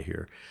apply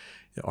here.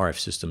 RF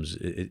systems,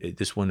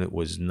 this one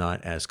was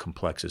not as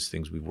complex as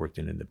things we've worked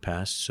in the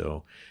past.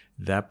 So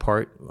that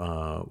part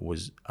I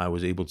was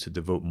able to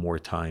devote more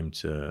time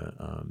to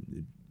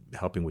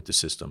helping with the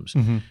systems.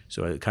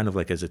 So I kind of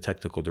like as a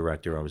technical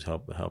director, I was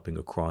helping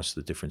across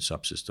the different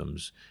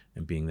subsystems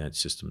and being that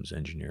systems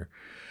engineer.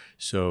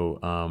 So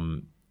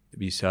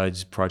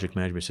besides project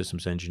management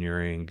systems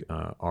engineering,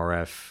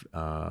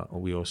 RF,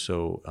 we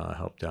also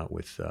helped out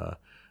with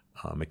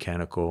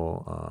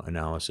mechanical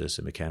analysis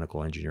and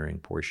mechanical engineering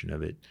portion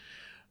of it.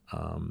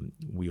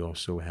 We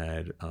also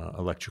had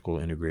electrical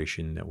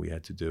integration that we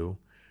had to do.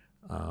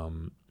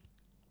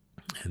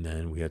 And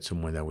then we had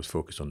someone that was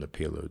focused on the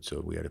payload.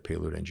 So we had a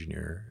payload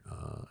engineer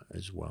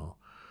as well.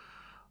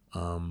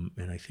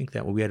 And I think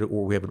that we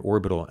have an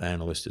orbital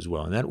analyst as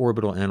well. And that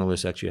orbital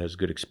analyst actually has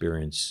good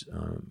experience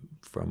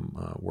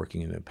from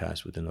working in the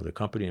past with another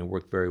company and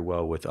worked very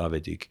well with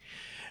Avetik.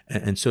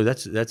 And so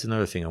that's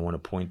another thing I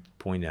want to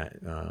point at,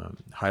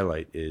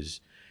 highlight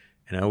is,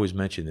 and I always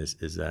mention this,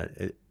 is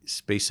that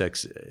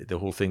SpaceX, the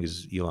whole thing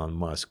is Elon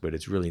Musk, but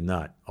it's really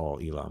not all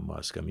Elon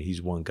Musk. I mean,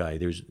 he's one guy.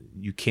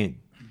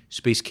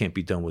 Space can't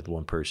be done with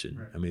one person.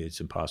 Right. I mean, it's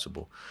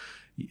impossible.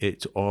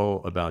 It's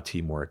all about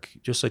teamwork,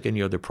 just like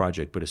any other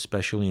project, but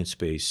especially in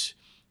space,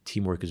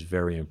 teamwork is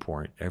very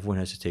important. Everyone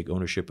has to take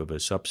ownership of a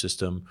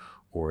subsystem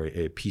or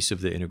a piece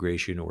of the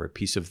integration or a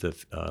piece of the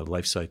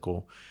life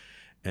cycle.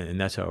 And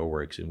that's how it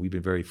works. And we've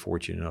been very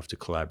fortunate enough to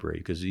collaborate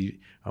because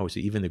I would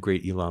say even the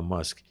great Elon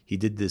Musk, he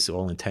did this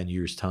all in 10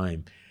 years'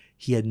 time.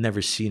 He had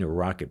never seen a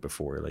rocket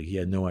before. Like he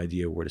had no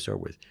idea where to start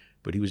with.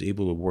 But he was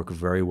able to work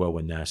very well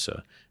with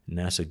NASA.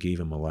 NASA gave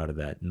him a lot of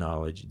that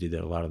knowledge, did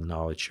a lot of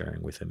knowledge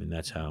sharing with him. And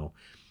that's how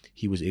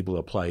he was able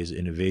to apply his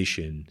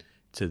innovation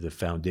to the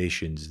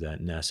foundations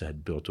that NASA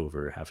had built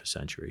over half a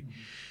century. Mm-hmm.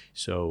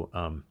 So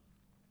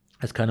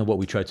that's kind of what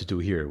we tried to do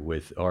here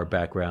with our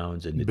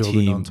backgrounds and the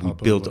team. We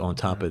built on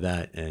top of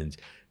that. And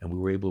we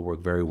were able to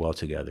work very well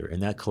together.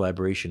 And that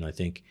collaboration, I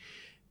think,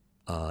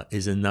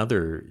 is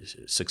another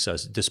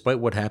success. Despite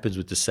what happens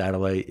with the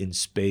satellite in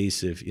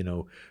space, if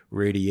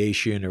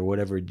radiation or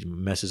whatever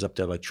messes up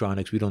the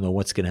electronics, we don't know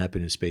what's going to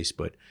happen in space.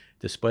 But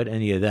despite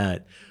any of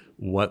that,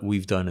 what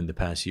we've done in the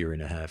past year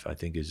and a half, I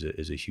think, is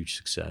a huge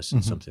success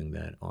and something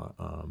that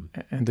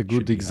and a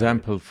good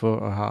example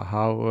for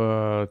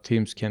how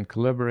teams can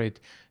collaborate.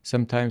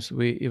 Sometimes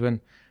we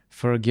even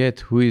forget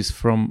who is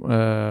from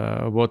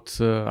what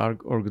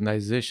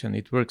organization.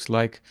 It works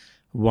like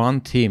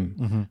one team.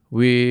 Mm-hmm.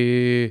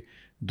 We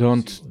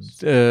don't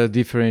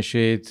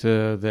differentiate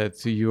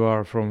that you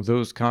are from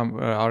those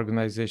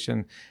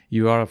organization,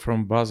 you are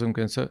from Bazum,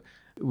 and so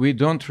we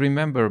don't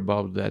remember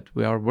about that.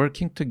 We are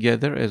working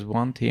together as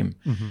one team,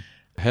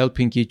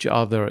 helping each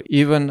other.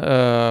 Even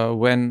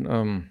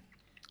when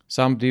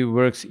somebody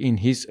works in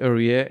his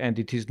area and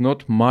it is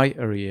not my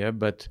area,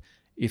 but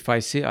if I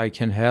see I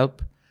can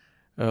help,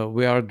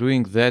 we are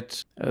doing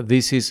that.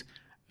 This is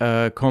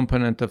a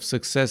component of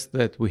success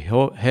that we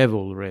have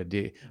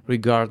already,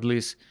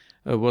 regardless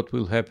of what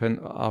will happen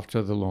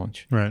after the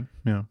launch. Right,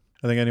 yeah.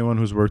 I think anyone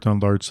who's worked on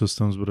large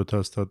systems would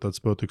attest that that's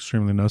both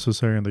extremely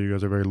necessary and that you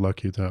guys are very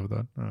lucky to have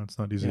that. It's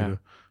not easy to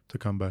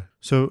come by.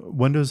 So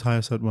when does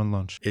HiSat-1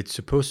 launch? It's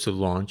supposed to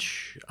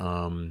launch.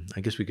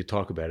 I guess we could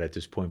talk about it at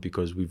this point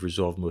because we've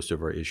resolved most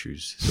of our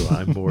issues. So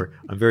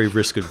I'm very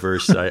risk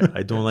adverse.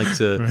 I don't like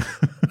to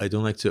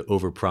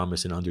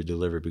overpromise and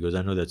underdeliver because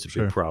I know that's a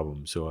big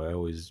problem. So I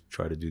always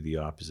try to do the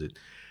opposite.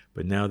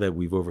 But now that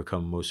we've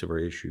overcome most of our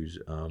issues,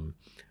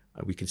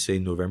 we can say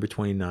November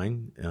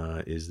 29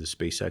 is the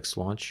SpaceX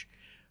launch.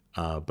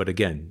 But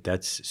again,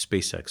 that's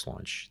SpaceX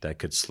launch. That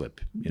could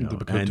slip,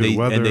 exactly.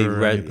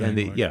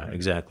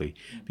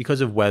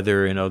 Because of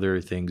weather and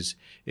other things,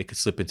 it could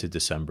slip into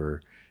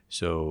December.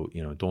 So,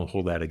 don't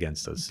hold that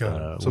against us.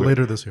 So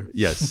later this year.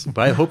 Yes.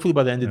 Hopefully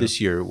by the end of this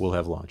year, we'll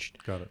have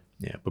launched. Got it.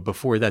 Yeah. But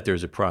before that,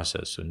 there's a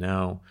process. So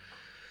now,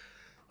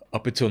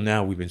 up until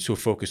now, we've been so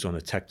focused on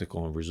the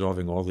technical and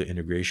resolving all the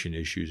integration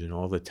issues and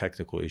all the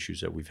technical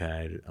issues that we've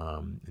had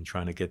and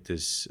trying to get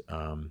this.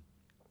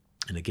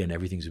 And again,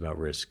 everything's about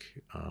risk.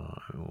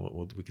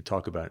 We could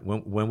talk about it.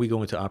 When we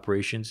go into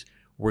operations,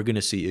 we're going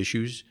to see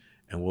issues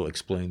and we'll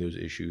explain those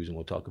issues and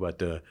we'll talk about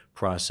the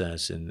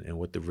process and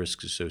what the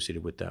risks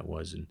associated with that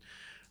was. And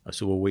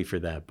so we'll wait for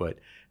that. But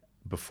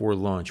before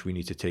launch, we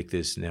need to take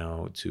this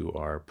now to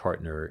our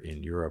partner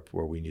in Europe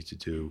where we need to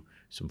do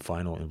some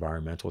final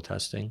environmental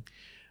testing.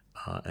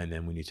 And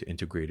then we need to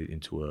integrate it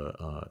into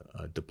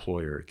a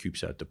deployer, a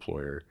CubeSat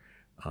deployer.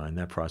 And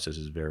that process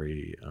is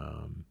very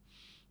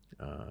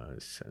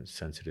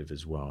sensitive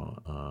as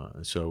well.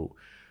 So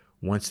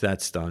once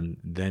that's done,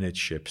 then it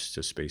ships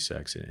to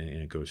SpaceX and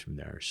it goes from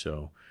there.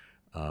 So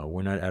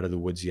we're not out of the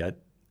woods yet.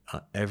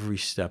 Every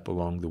step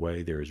along the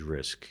way, there is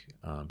risk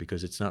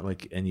because it's not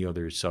like any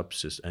other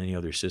subsystem, any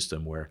other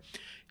system where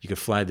you could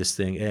fly this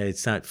thing. Hey,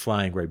 it's not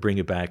flying right. Bring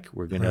it back.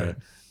 We're gonna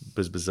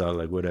buzz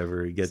like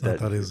whatever. Get that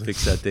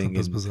fix that thing,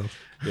 diesel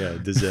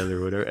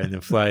or whatever, and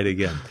then fly it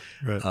again.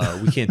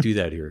 Right. We can't do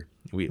that here.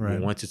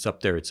 Once it's up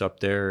there,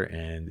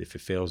 and if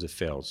it fails, it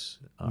fails.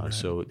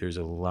 So there's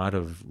a lot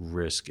of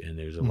risk, and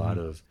there's a lot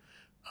of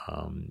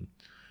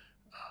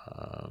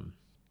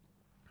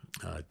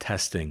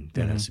testing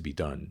that has to be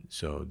done.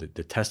 So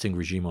the testing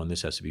regime on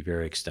this has to be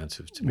very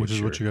extensive to make sure. Which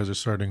is what you guys are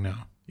starting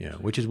now. Yeah,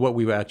 which is what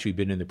we've actually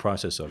been in the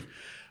process of.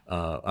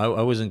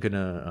 I wasn't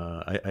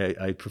gonna.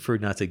 I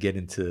preferred not to get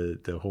into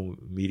the whole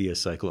media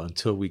cycle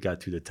until we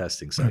got through the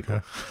testing cycle.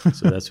 Okay.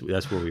 So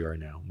that's where we are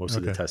now. Most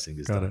of the testing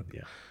is done.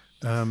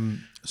 Yeah.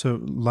 So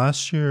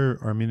last year,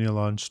 Armenia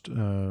launched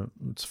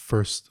its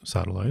first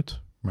satellite,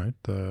 right?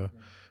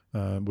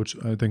 Which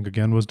I think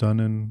again was done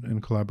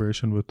in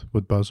collaboration with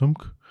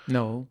Bazumk.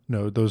 No,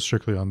 those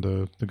strictly on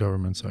the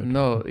government side.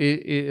 No,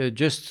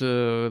 just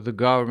the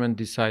government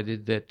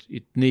decided that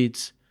it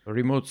needs a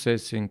remote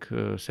sensing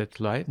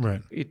satellite.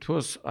 Right. It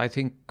was, I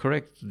think,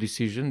 correct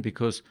decision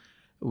because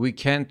we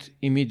can't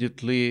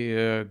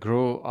immediately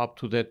grow up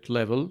to that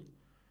level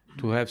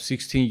to have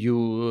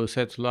 16U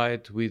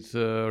satellite with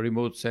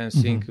remote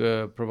sensing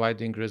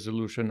providing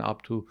resolution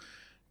up to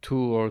 2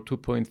 or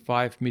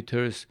 2.5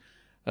 meters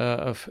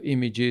of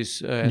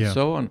images and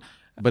so on.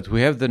 But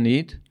we have the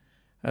need.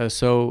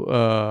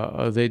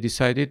 So they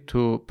decided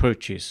to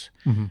purchase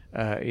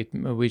it,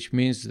 which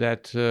means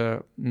that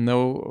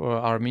no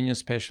Armenian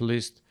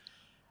specialist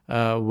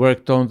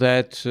worked on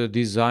that,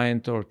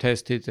 designed or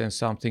tested, and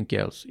something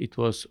else. It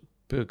was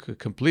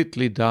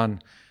completely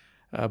done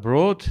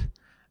abroad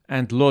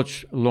and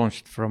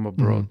launched from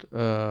abroad.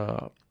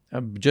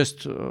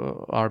 Just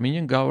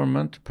Armenian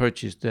government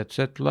purchased that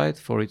satellite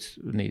for its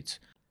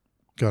needs.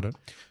 Got it.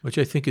 Which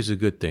I think is a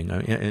good thing.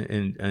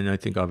 And I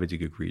think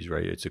Avetik agrees,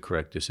 right? It's a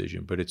correct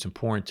decision. But it's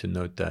important to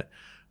note that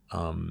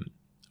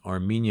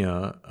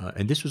Armenia,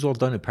 and this was all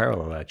done in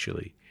parallel,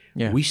 actually.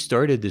 Yeah. We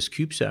started this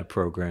CubeSat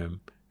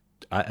program,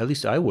 at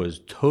least I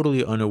was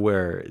totally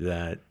unaware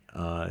that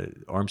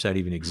Armsat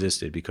even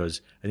existed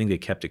because I think they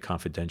kept it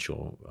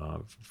confidential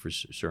for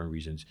certain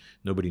reasons.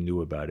 Nobody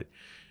knew about it.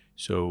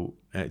 So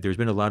there's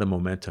been a lot of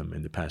momentum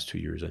in the past 2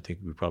 years. I think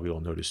we probably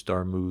all noticed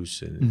Star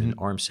Moose and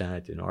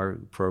Armsat in our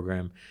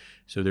program.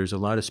 So there's a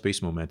lot of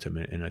space momentum,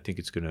 and I think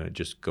it's going to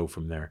just go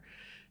from there.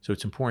 So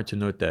it's important to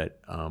note that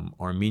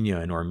Armenia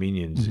and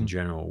Armenians in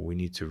general, we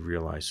need to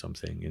realize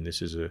something. And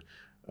this is a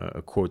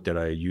quote that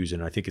I use,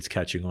 and I think it's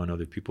catching on.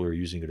 Other people are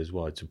using it as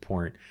well. It's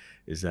important,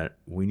 is that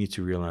we need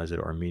to realize that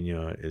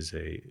Armenia is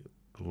a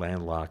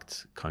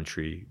landlocked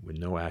country with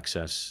no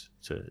access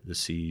to the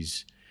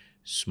seas,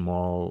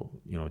 small,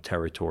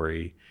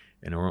 territory,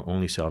 and our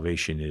only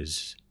salvation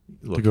is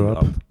looking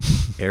up,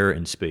 air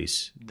and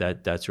space.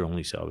 That's our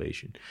only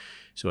salvation.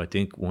 So I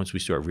think once we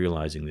start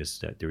realizing this,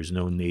 that there is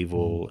no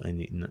naval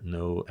and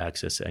no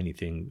access to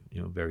anything,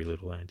 very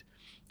little land.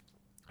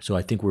 So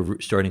I think we're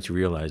starting to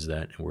realize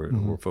that,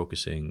 and we're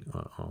focusing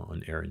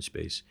on air and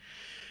space.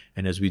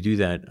 And as we do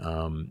that,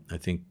 I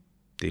think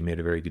they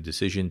made a very good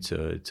decision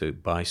to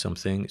buy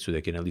something so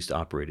they can at least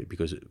operate it,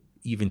 because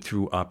even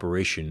through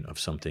operation of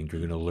something, you're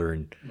going to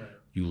learn. Right.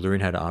 You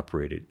learn how to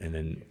operate it, and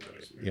then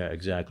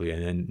exactly.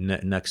 And then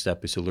next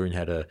step is to learn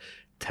how to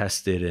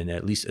test it and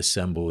at least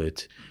assemble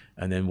it.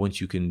 And then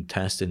once you can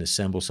test and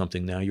assemble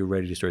something, now you're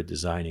ready to start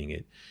designing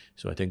it.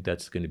 So I think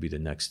that's going to be the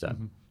next step.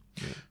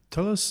 Yeah.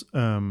 Tell us,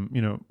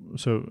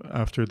 so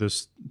after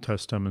this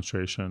test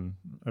demonstration,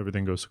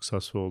 everything goes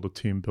successful. The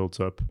team builds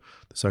up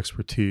this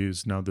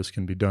expertise. Now this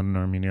can be done in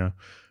Armenia.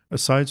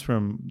 Aside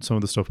from some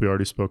of the stuff we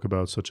already spoke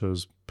about, such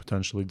as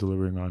potentially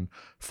delivering on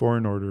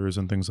foreign orders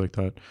and things like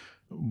that,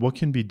 what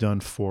can be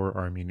done for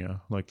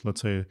Armenia? Like,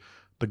 let's say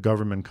the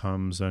government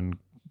comes and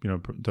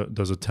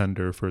does a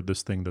tender for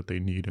this thing that they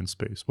need in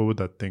space. What would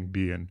that thing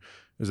be, and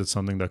is it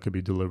something that could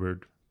be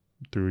delivered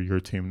through your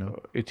team now?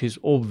 It is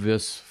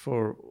obvious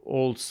for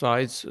all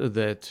sides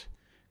that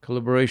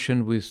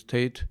collaboration with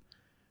state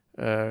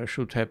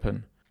should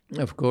happen.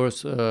 Of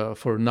course,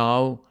 for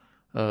now,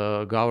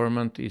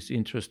 government is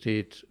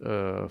interested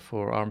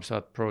for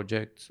Armsat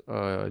projects,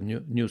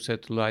 new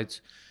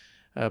satellites,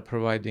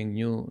 providing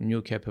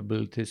new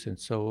capabilities and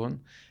so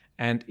on.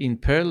 And in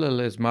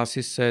parallel, as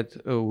Masis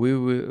said,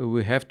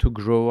 we have to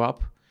grow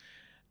up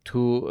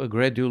to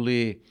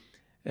gradually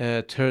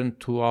turn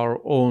to our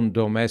own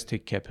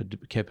domestic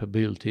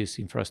capabilities,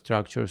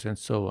 infrastructures, and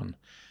so on.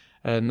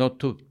 Not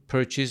to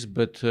purchase,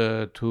 but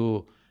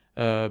to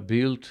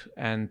build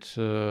and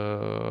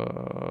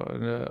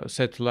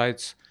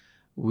satellites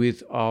with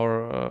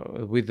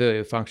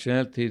the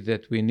functionality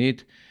that we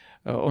need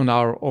on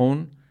our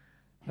own,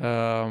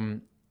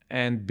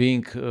 and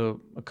being a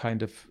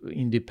kind of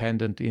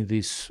independent in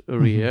this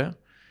area,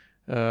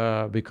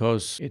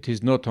 because it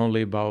is not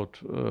only about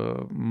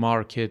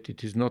market,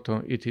 it is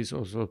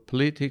also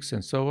politics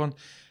and so on.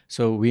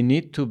 So we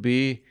need to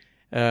be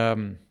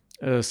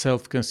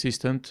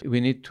self-consistent.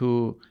 We need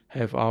to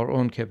have our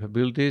own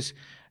capabilities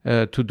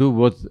to do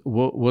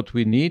what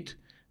we need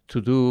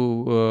to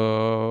do,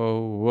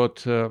 what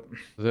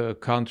the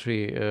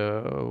country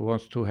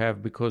wants to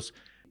have, because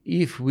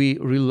if we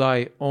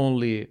rely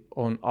only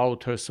on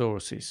outer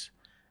sources,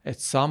 at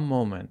some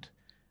moment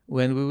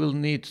when we will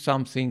need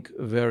something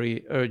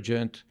very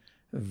urgent,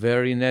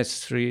 very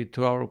necessary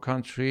to our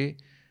country,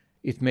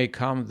 it may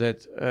come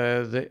that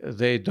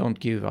they don't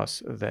give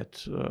us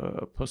that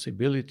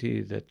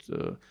possibility, that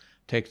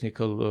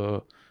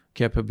technical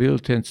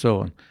capability, and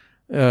so on.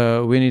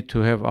 We need to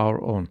have our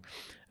own.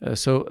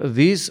 So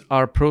these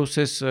are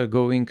processes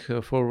going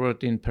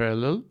forward in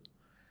parallel.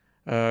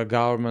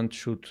 Government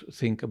should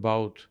think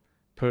about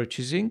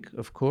purchasing,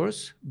 of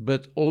course,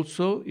 but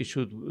also it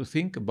should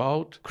think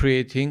about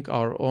creating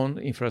our own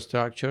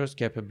infrastructures,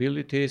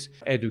 capabilities,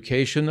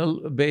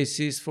 educational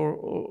basis for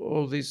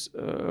all these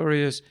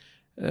areas,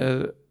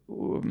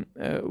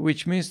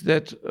 which means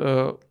that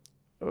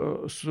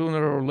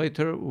sooner or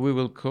later we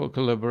will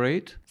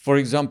collaborate. For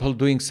example,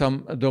 doing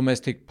some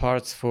domestic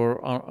parts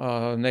for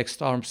next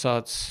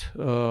ARMSATs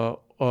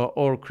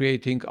or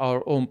creating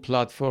our own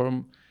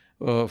platform.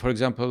 For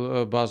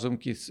example,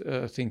 Bazumk is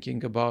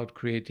thinking about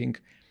creating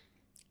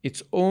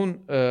its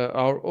own,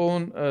 our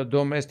own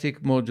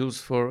domestic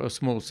modules for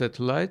small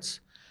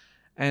satellites,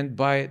 and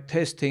by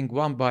testing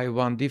one by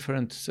one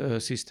different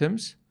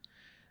systems,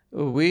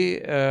 we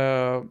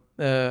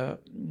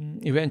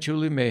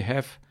eventually may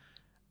have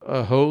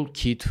a whole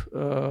kit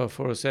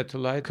for a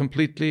satellite,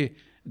 completely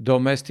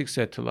domestic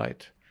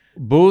satellite.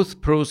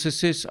 Both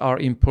processes are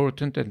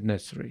important and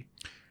necessary.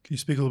 Can you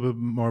speak a little bit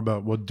more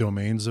about what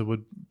domains it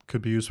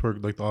could be used for?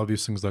 Like the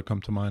obvious things that come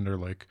to mind are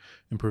like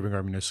improving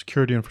Armenia's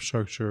security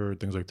infrastructure,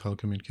 things like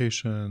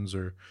telecommunications,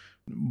 or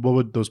what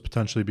would those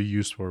potentially be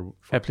used for?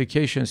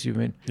 Applications, you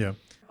mean? Yeah.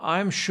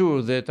 I'm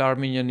sure that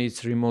Armenia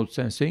needs remote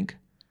sensing.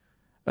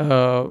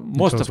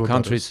 Most of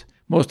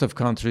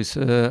countries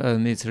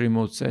needs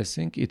remote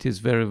sensing. It is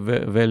very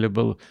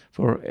valuable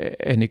for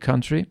any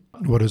country.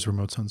 What is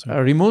remote sensing?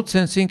 Remote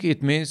sensing,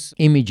 it means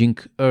imaging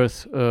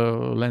Earth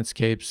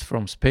landscapes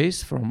from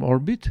space, from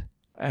orbit,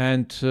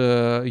 and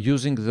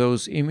using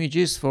those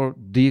images for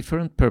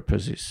different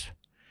purposes.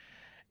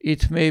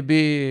 It may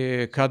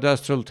be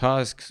cadastral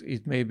tasks,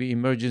 it may be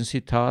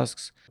emergency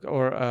tasks,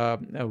 or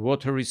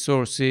water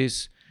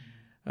resources,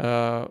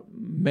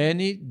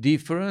 many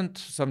different,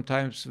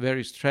 sometimes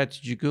very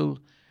strategical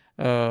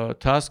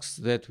tasks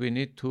that we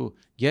need to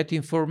get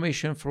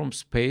information from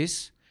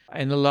space,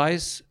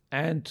 analyze,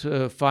 and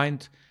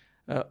find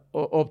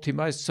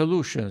optimized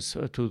solutions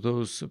to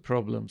those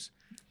problems.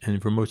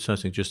 And remote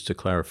sensing, just to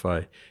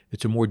clarify,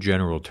 it's a more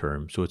general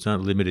term. So it's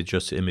not limited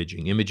just to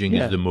imaging. Imaging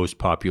is the most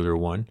popular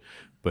one,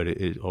 but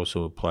it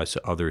also applies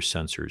to other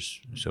sensors.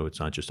 So it's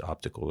not just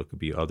optical. It could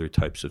be other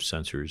types of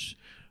sensors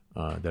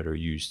that are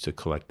used to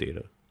collect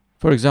data.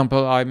 For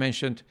example, I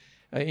mentioned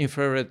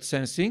infrared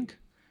sensing.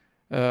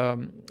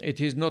 It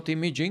is not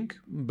imaging,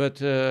 but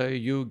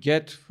you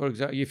get, for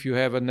example, if you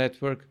have a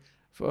network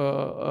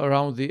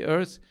around the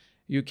Earth,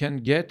 you can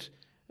get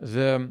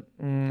the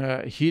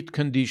heat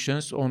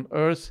conditions on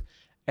Earth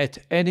at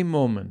any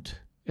moment,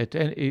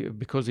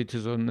 because it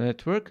is on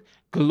network,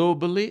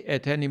 globally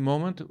at any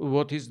moment,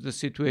 what is the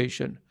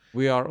situation.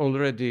 We are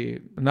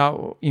already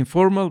now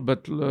informal,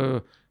 but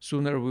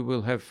sooner we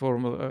will have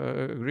formal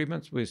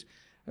agreements with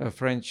a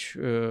French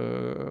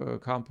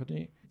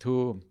company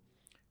to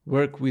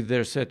work with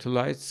their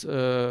satellites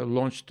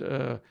launched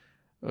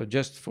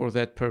just for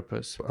that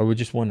purpose. I would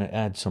just want to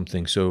add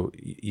something. So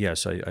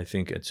yes, I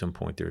think at some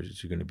point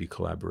there's going to be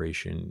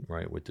collaboration,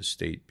 right, with the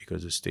state,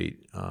 because the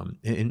state,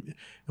 and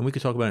we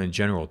could talk about it in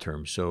general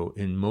terms. So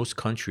in most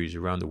countries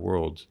around the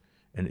world,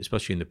 and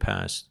especially in the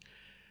past,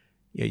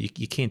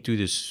 you can't do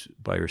this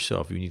by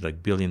yourself. You need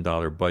like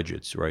billion-dollar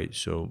budgets, right?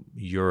 So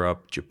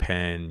Europe,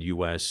 Japan,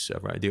 US,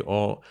 right?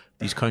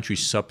 These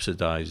countries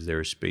subsidize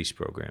their space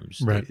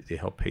programs. Right. They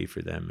help pay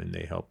for them, and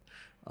they help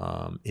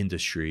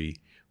industry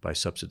by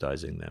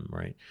subsidizing them,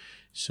 right?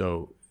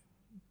 So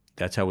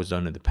that's how it was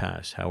done in the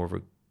past.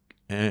 However,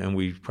 and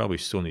we probably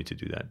still need to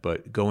do that.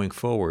 But going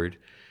forward,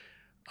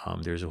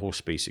 there's a whole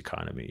space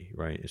economy,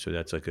 right? So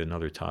that's like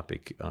another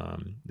topic.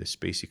 The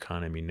space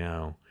economy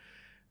now,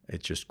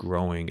 it's just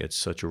growing at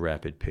such a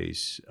rapid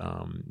pace,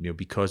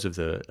 because of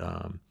the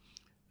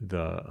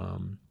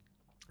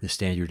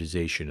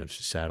standardization of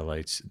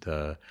satellites,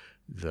 the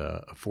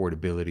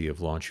affordability of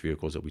launch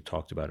vehicles that we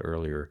talked about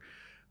earlier.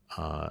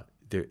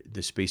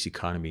 The space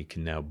economy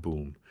can now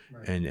boom,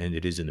 right. and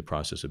it is in the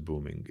process of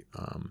booming.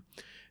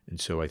 And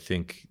so I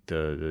think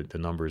the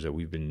numbers that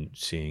we've been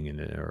seeing and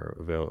that are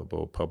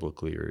available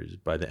publicly is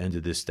by the end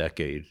of this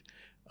decade,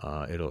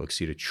 it'll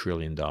exceed $1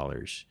 trillion.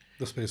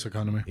 The space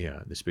economy.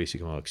 Yeah, the space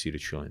economy will exceed $1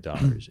 trillion.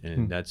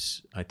 And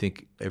that's, I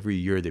think every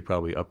year they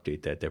probably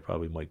update that. That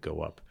probably might go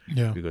up.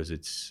 Yeah. Because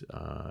it's,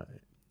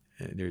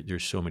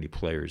 there's so many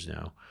players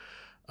now.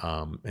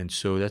 And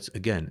so that's,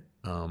 again,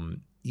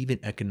 even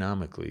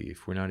economically,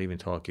 if we're not even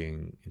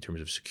talking in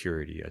terms of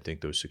security, I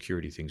think those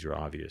security things are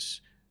obvious.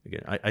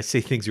 Again, I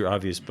say things are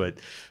obvious, but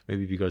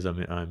maybe because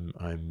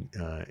I'm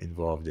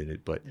involved in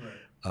it. But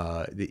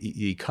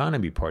the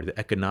economy part, the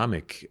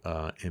economic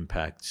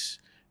impacts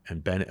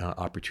and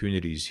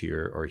opportunities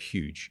here are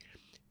huge.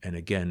 And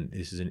again,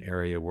 this is an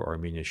area where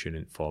Armenia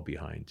shouldn't fall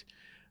behind.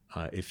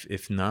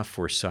 If not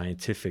for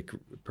scientific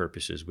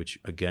purposes, which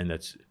again,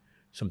 that's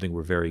something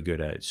we're very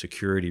good at,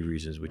 security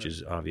reasons, which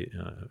is obvious,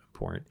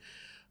 important.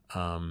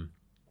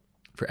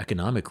 For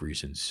economic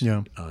reasons,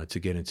 to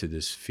get into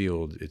this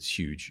field, it's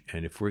huge.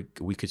 And if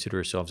we consider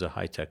ourselves a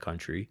high-tech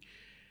country,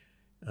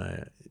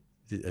 I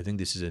think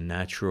this is a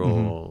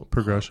natural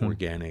progression,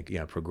 organic,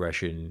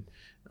 progression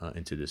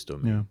into this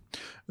domain. Yeah.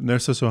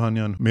 Nersa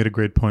Sohanyan made a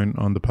great point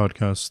on the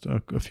podcast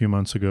a few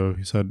months ago.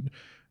 He said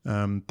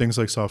things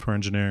like software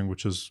engineering,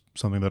 which is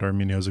something that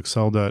Armenia has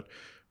excelled at,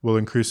 will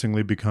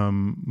increasingly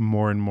become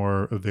more and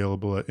more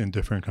available in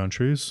different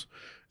countries.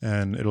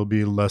 And it'll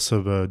be less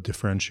of a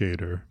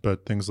differentiator.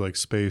 But things like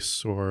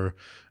space or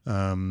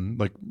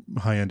like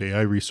high-end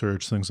AI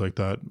research, things like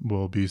that,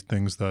 will be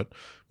things that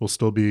will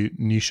still be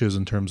niches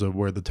in terms of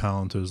where the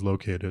talent is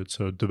located.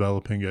 So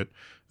developing it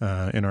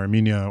in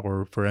Armenia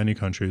or for any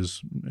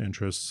country's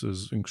interests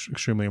is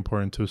extremely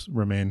important to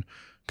remain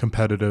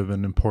competitive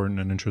and important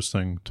and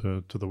interesting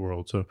to the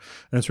world. So,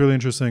 and it's really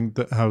interesting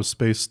that how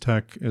space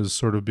tech is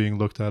sort of being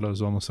looked at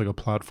as almost like a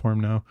platform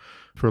now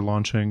for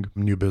launching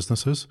new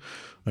businesses.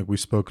 Like we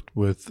spoke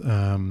with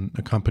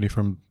a company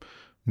from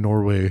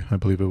Norway, I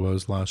believe it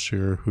was last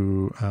year,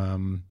 who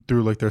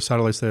through like their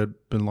satellites they had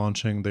been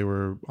launching, they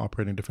were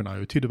operating different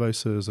IoT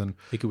devices. And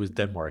I think it was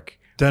Denmark.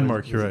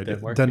 Denmark, you're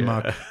right.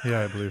 Denmark?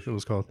 Yeah, I believe it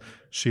was called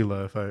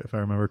Sheila, if I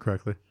remember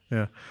correctly.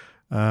 Yeah.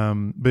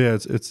 But yeah,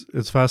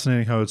 it's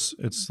fascinating how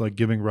it's like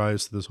giving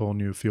rise to this whole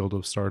new field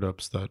of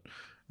startups that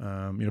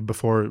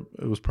before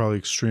it was probably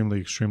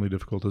extremely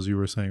difficult, as you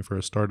were saying, for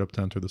a startup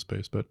to enter the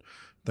space. But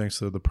thanks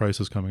to the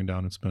prices coming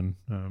down, it's been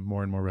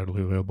more and more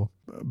readily available.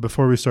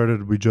 Before we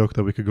started, we joked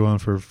that we could go on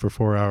for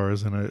 4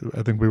 hours, and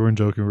I think we weren't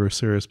joking; we were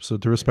serious. So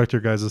to respect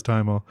your guys'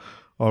 time,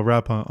 I'll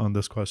wrap on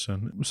this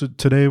question. So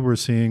today we're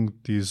seeing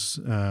these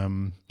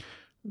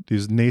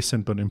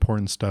nascent but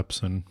important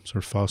steps in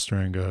sort of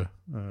fostering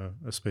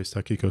a space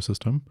tech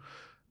ecosystem.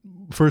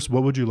 First,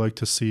 what would you like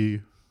to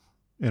see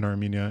in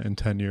Armenia in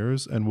 10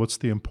 years? And what's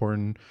the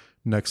important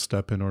next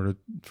step in order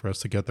for us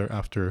to get there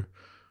after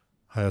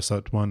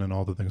Hayasat-1 and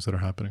all the things that are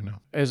happening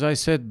now? As I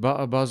said,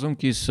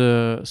 Bazunk is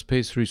a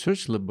space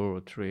research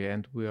laboratory,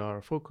 and we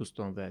are focused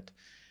on that.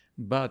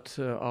 But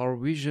our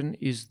vision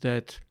is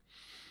that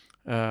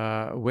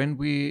when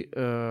we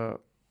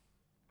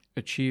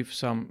achieve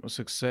some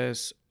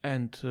success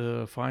and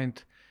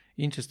find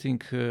interesting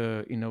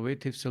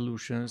innovative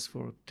solutions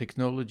for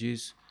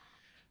technologies,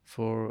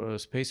 for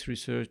space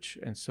research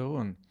and so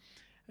on,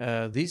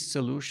 these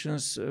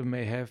solutions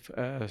may have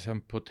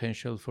some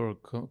potential for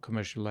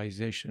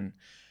commercialization.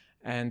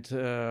 And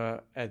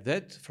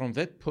from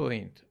that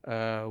point,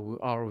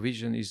 our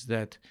vision is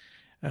that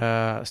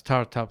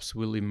startups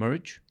will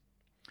emerge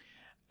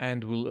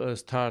and will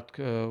start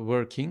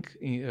working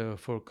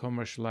for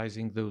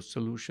commercializing those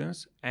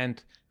solutions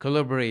and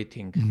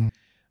collaborating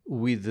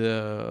with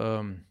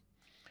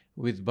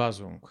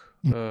Bazunk.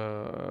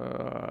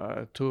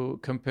 To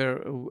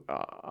compare,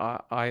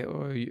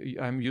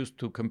 I'm used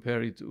to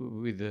compare it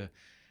with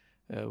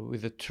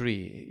a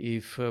tree.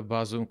 If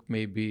Bazunk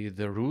may be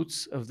the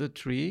roots of the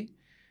tree,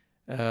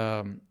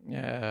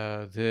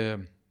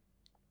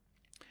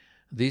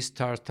 these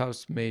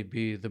startups may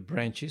be the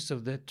branches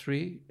of that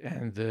tree,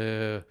 and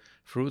the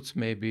fruits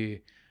may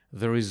be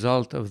the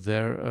result of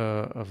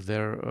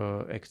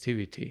their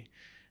activity.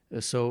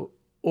 So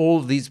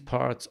all these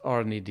parts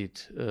are needed.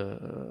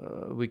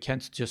 We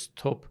can't just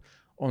stop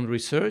on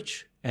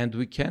research, and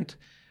we can't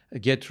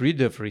get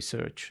rid of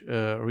research.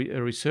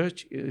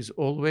 Research is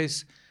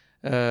always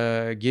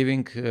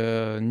giving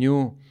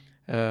new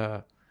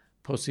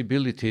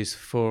possibilities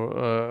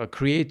for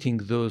creating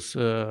those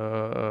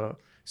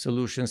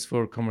solutions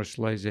for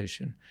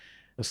commercialization.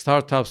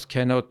 Startups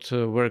cannot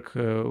work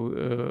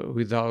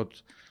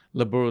without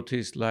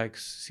laboratories like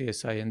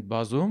CSI and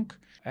Bazunk,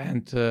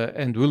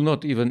 and will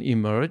not even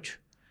emerge.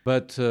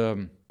 But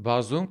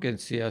Bazunk and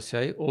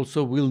CSI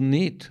also will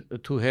need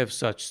to have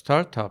such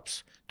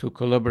startups to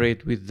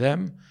collaborate with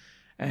them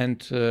and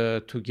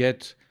to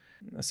get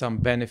some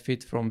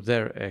benefit from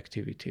their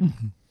activity.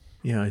 Mm-hmm.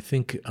 Yeah, I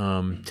think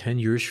 10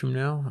 years from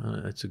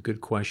now, that's a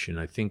good question.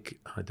 I think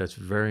that's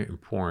very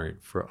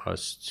important for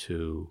us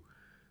to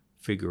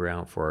figure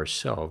out for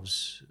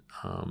ourselves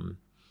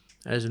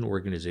as an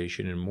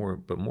organization, and more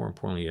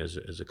importantly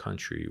as a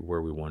country,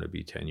 where we want to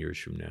be 10 years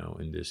from now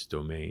in this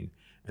domain,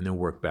 and then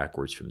work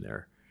backwards from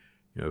there.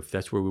 If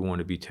that's where we want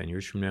to be 10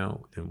 years from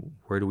now, then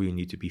where do we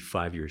need to be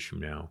 5 years from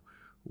now?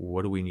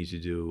 What do we need to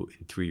do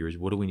in 3 years?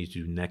 What do we need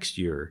to do next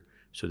year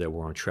so that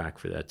we're on track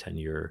for that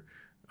 10-year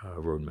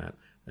roadmap?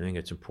 I think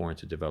it's important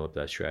to develop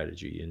that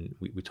strategy. And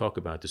we talk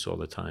about this all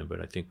the time,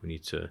 but I think we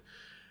need to,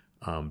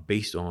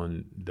 based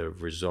on the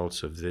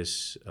results of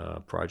this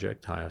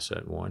project,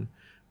 Hayasat-1,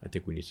 I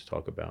think we need to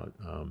talk about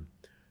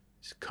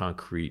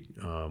concrete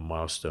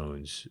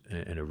milestones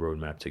and a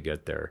roadmap to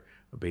get there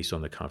based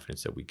on the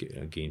confidence that we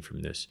gain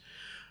from this.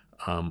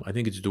 I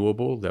think it's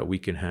doable that we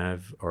can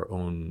have our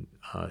own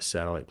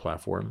satellite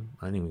platform.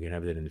 I think we can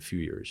have that in a few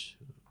years.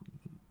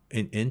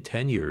 In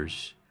 10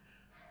 years,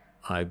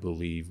 I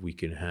believe we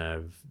can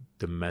have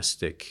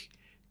domestic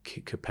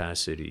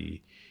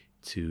capacity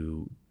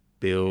to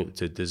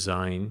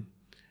design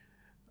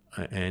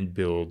and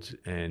build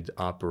and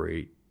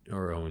operate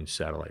our own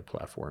satellite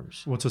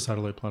platforms. What's a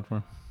satellite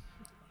platform?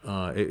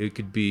 It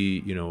could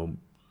be,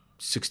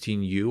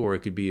 16U, or it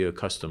could be a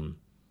custom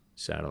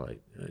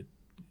satellite.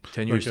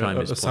 10 years like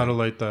time is a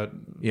satellite that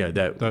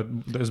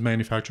is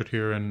manufactured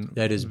here and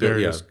that is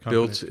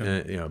built,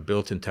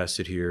 built and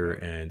tested here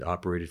and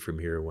operated from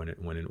here when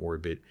in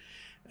orbit,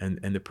 and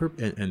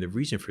the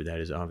reason for that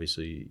is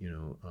obviously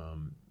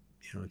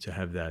to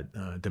have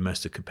that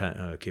domestic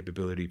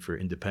capability for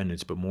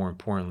independence, but more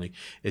importantly,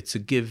 it's to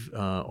give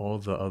all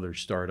the other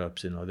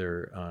startups and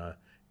other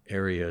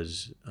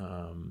areas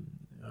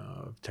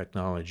of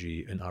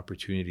technology an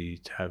opportunity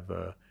to have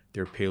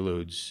their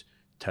payloads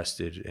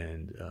tested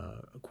and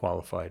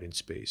qualified in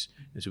space,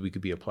 and so we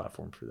could be a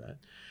platform for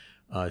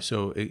that.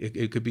 So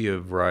it could be a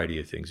variety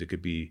of things. It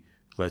could be,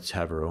 let's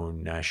have our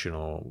own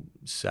national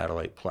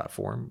satellite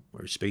platform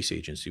or space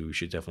agency. We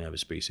should definitely have a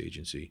space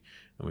agency,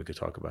 and we could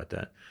talk about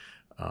that.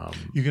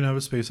 You can have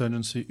a space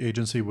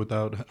agency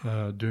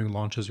without doing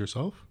launches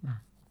yourself,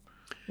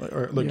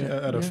 or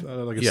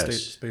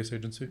Yes. space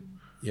agency.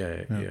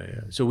 Yeah.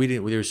 So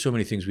there's so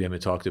many things we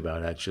haven't talked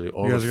about actually.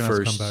 All you guys the are gonna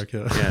first, have to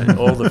come back,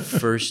 all the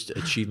first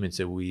achievements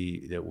that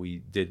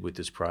we did with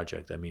this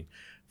project. I mean,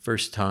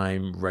 first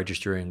time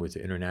registering with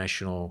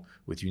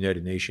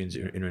United Nations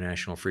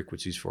international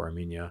frequencies for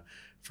Armenia.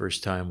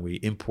 First time we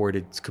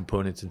imported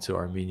components into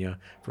Armenia.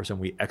 First time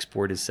we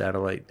exported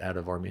satellite out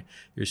of Armenia.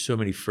 There's so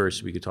many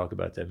firsts. We could talk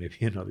about that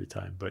maybe another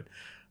time, but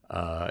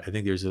I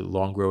think there's a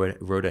long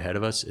road ahead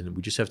of us, and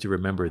we just have to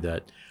remember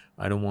that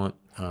I don't want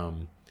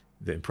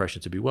the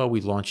impression to be, well, we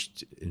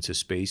launched into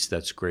space,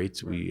 that's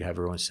great, we have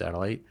our own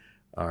satellite,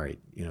 all right,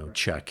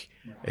 check.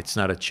 It's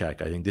not a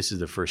check. I think this is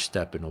the first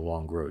step in a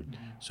long road.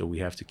 So we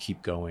have to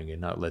keep going and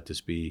not let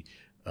this be,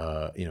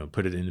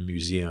 put it in a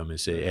museum and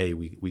say, hey,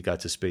 we got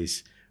to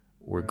space,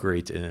 we're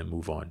great, and then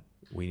move on.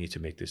 We need to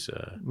make this.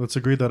 Let's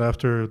agree that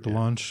after the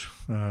launch,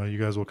 you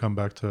guys will come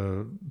back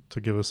to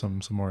give us some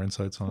more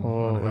insights on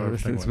how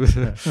everything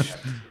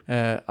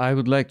went. I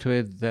would like to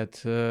add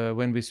that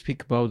when we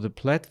speak about the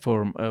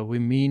platform, we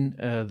mean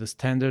the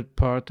standard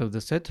part of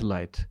the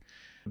satellite,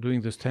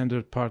 doing the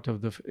standard part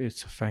of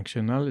its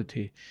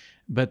functionality,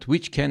 but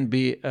which can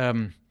be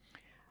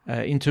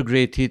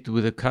integrated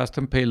with a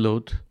custom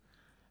payload,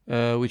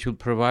 which will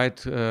provide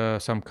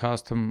some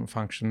custom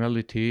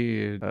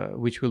functionality,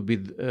 which will be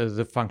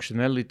the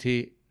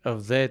functionality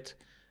of that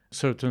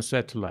certain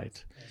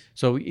satellite.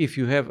 So if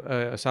you have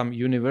some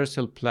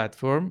universal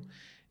platform,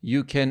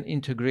 you can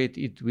integrate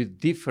it with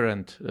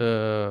different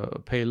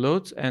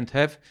payloads and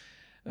have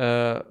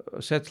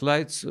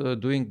satellites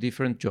doing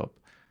different job.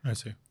 I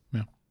see.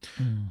 Yeah.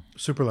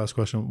 Super last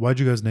question. Why'd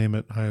you guys name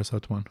it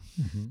Hayasat-1?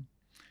 Mm-hmm.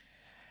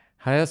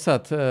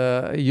 Hayasat,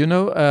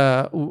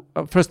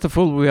 first of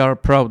all, we are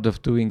proud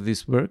of doing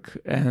this work,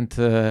 and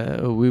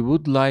we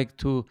would like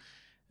to,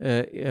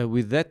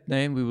 with that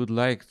name, we would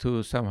like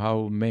to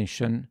somehow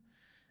mention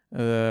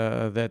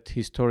that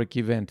historic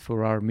event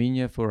for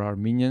Armenia, for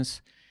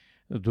Armenians,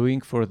 doing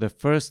for the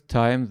first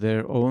time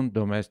their own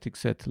domestic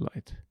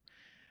satellite.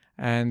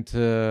 And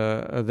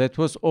that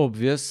was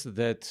obvious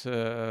that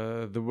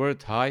the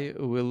word high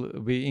will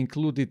be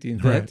included in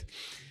that.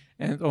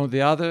 And on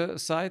the other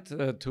side,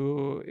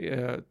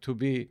 to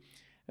be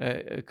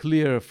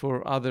clear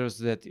for others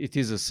that it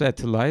is a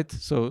satellite,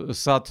 so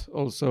SAT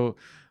also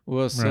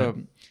was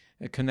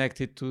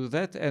connected to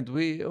that, and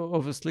we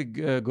obviously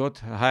got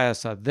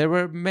Hayasat. There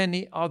were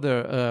many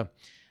other,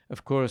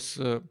 of course,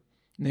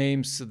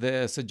 names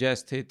there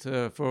suggested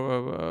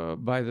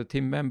by the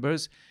team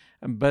members,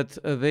 but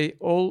they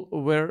all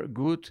were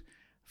good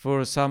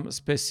for some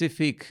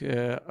specific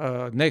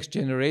next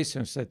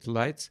generation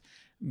satellites,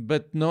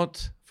 but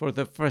not for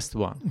the first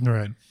one.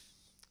 Right.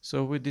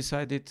 So we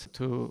decided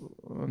to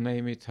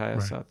name it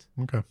Hayasat.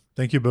 Right. Okay.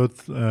 Thank you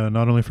both,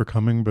 not only for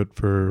coming, but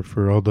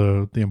for all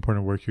the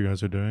important work you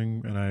guys are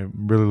doing. And I'm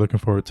really looking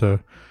forward to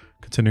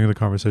continuing the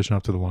conversation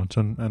after the launch.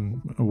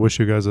 And I wish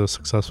you guys a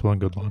successful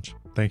and good launch.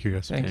 Thank you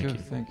guys. Thank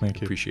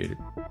you. Appreciate it.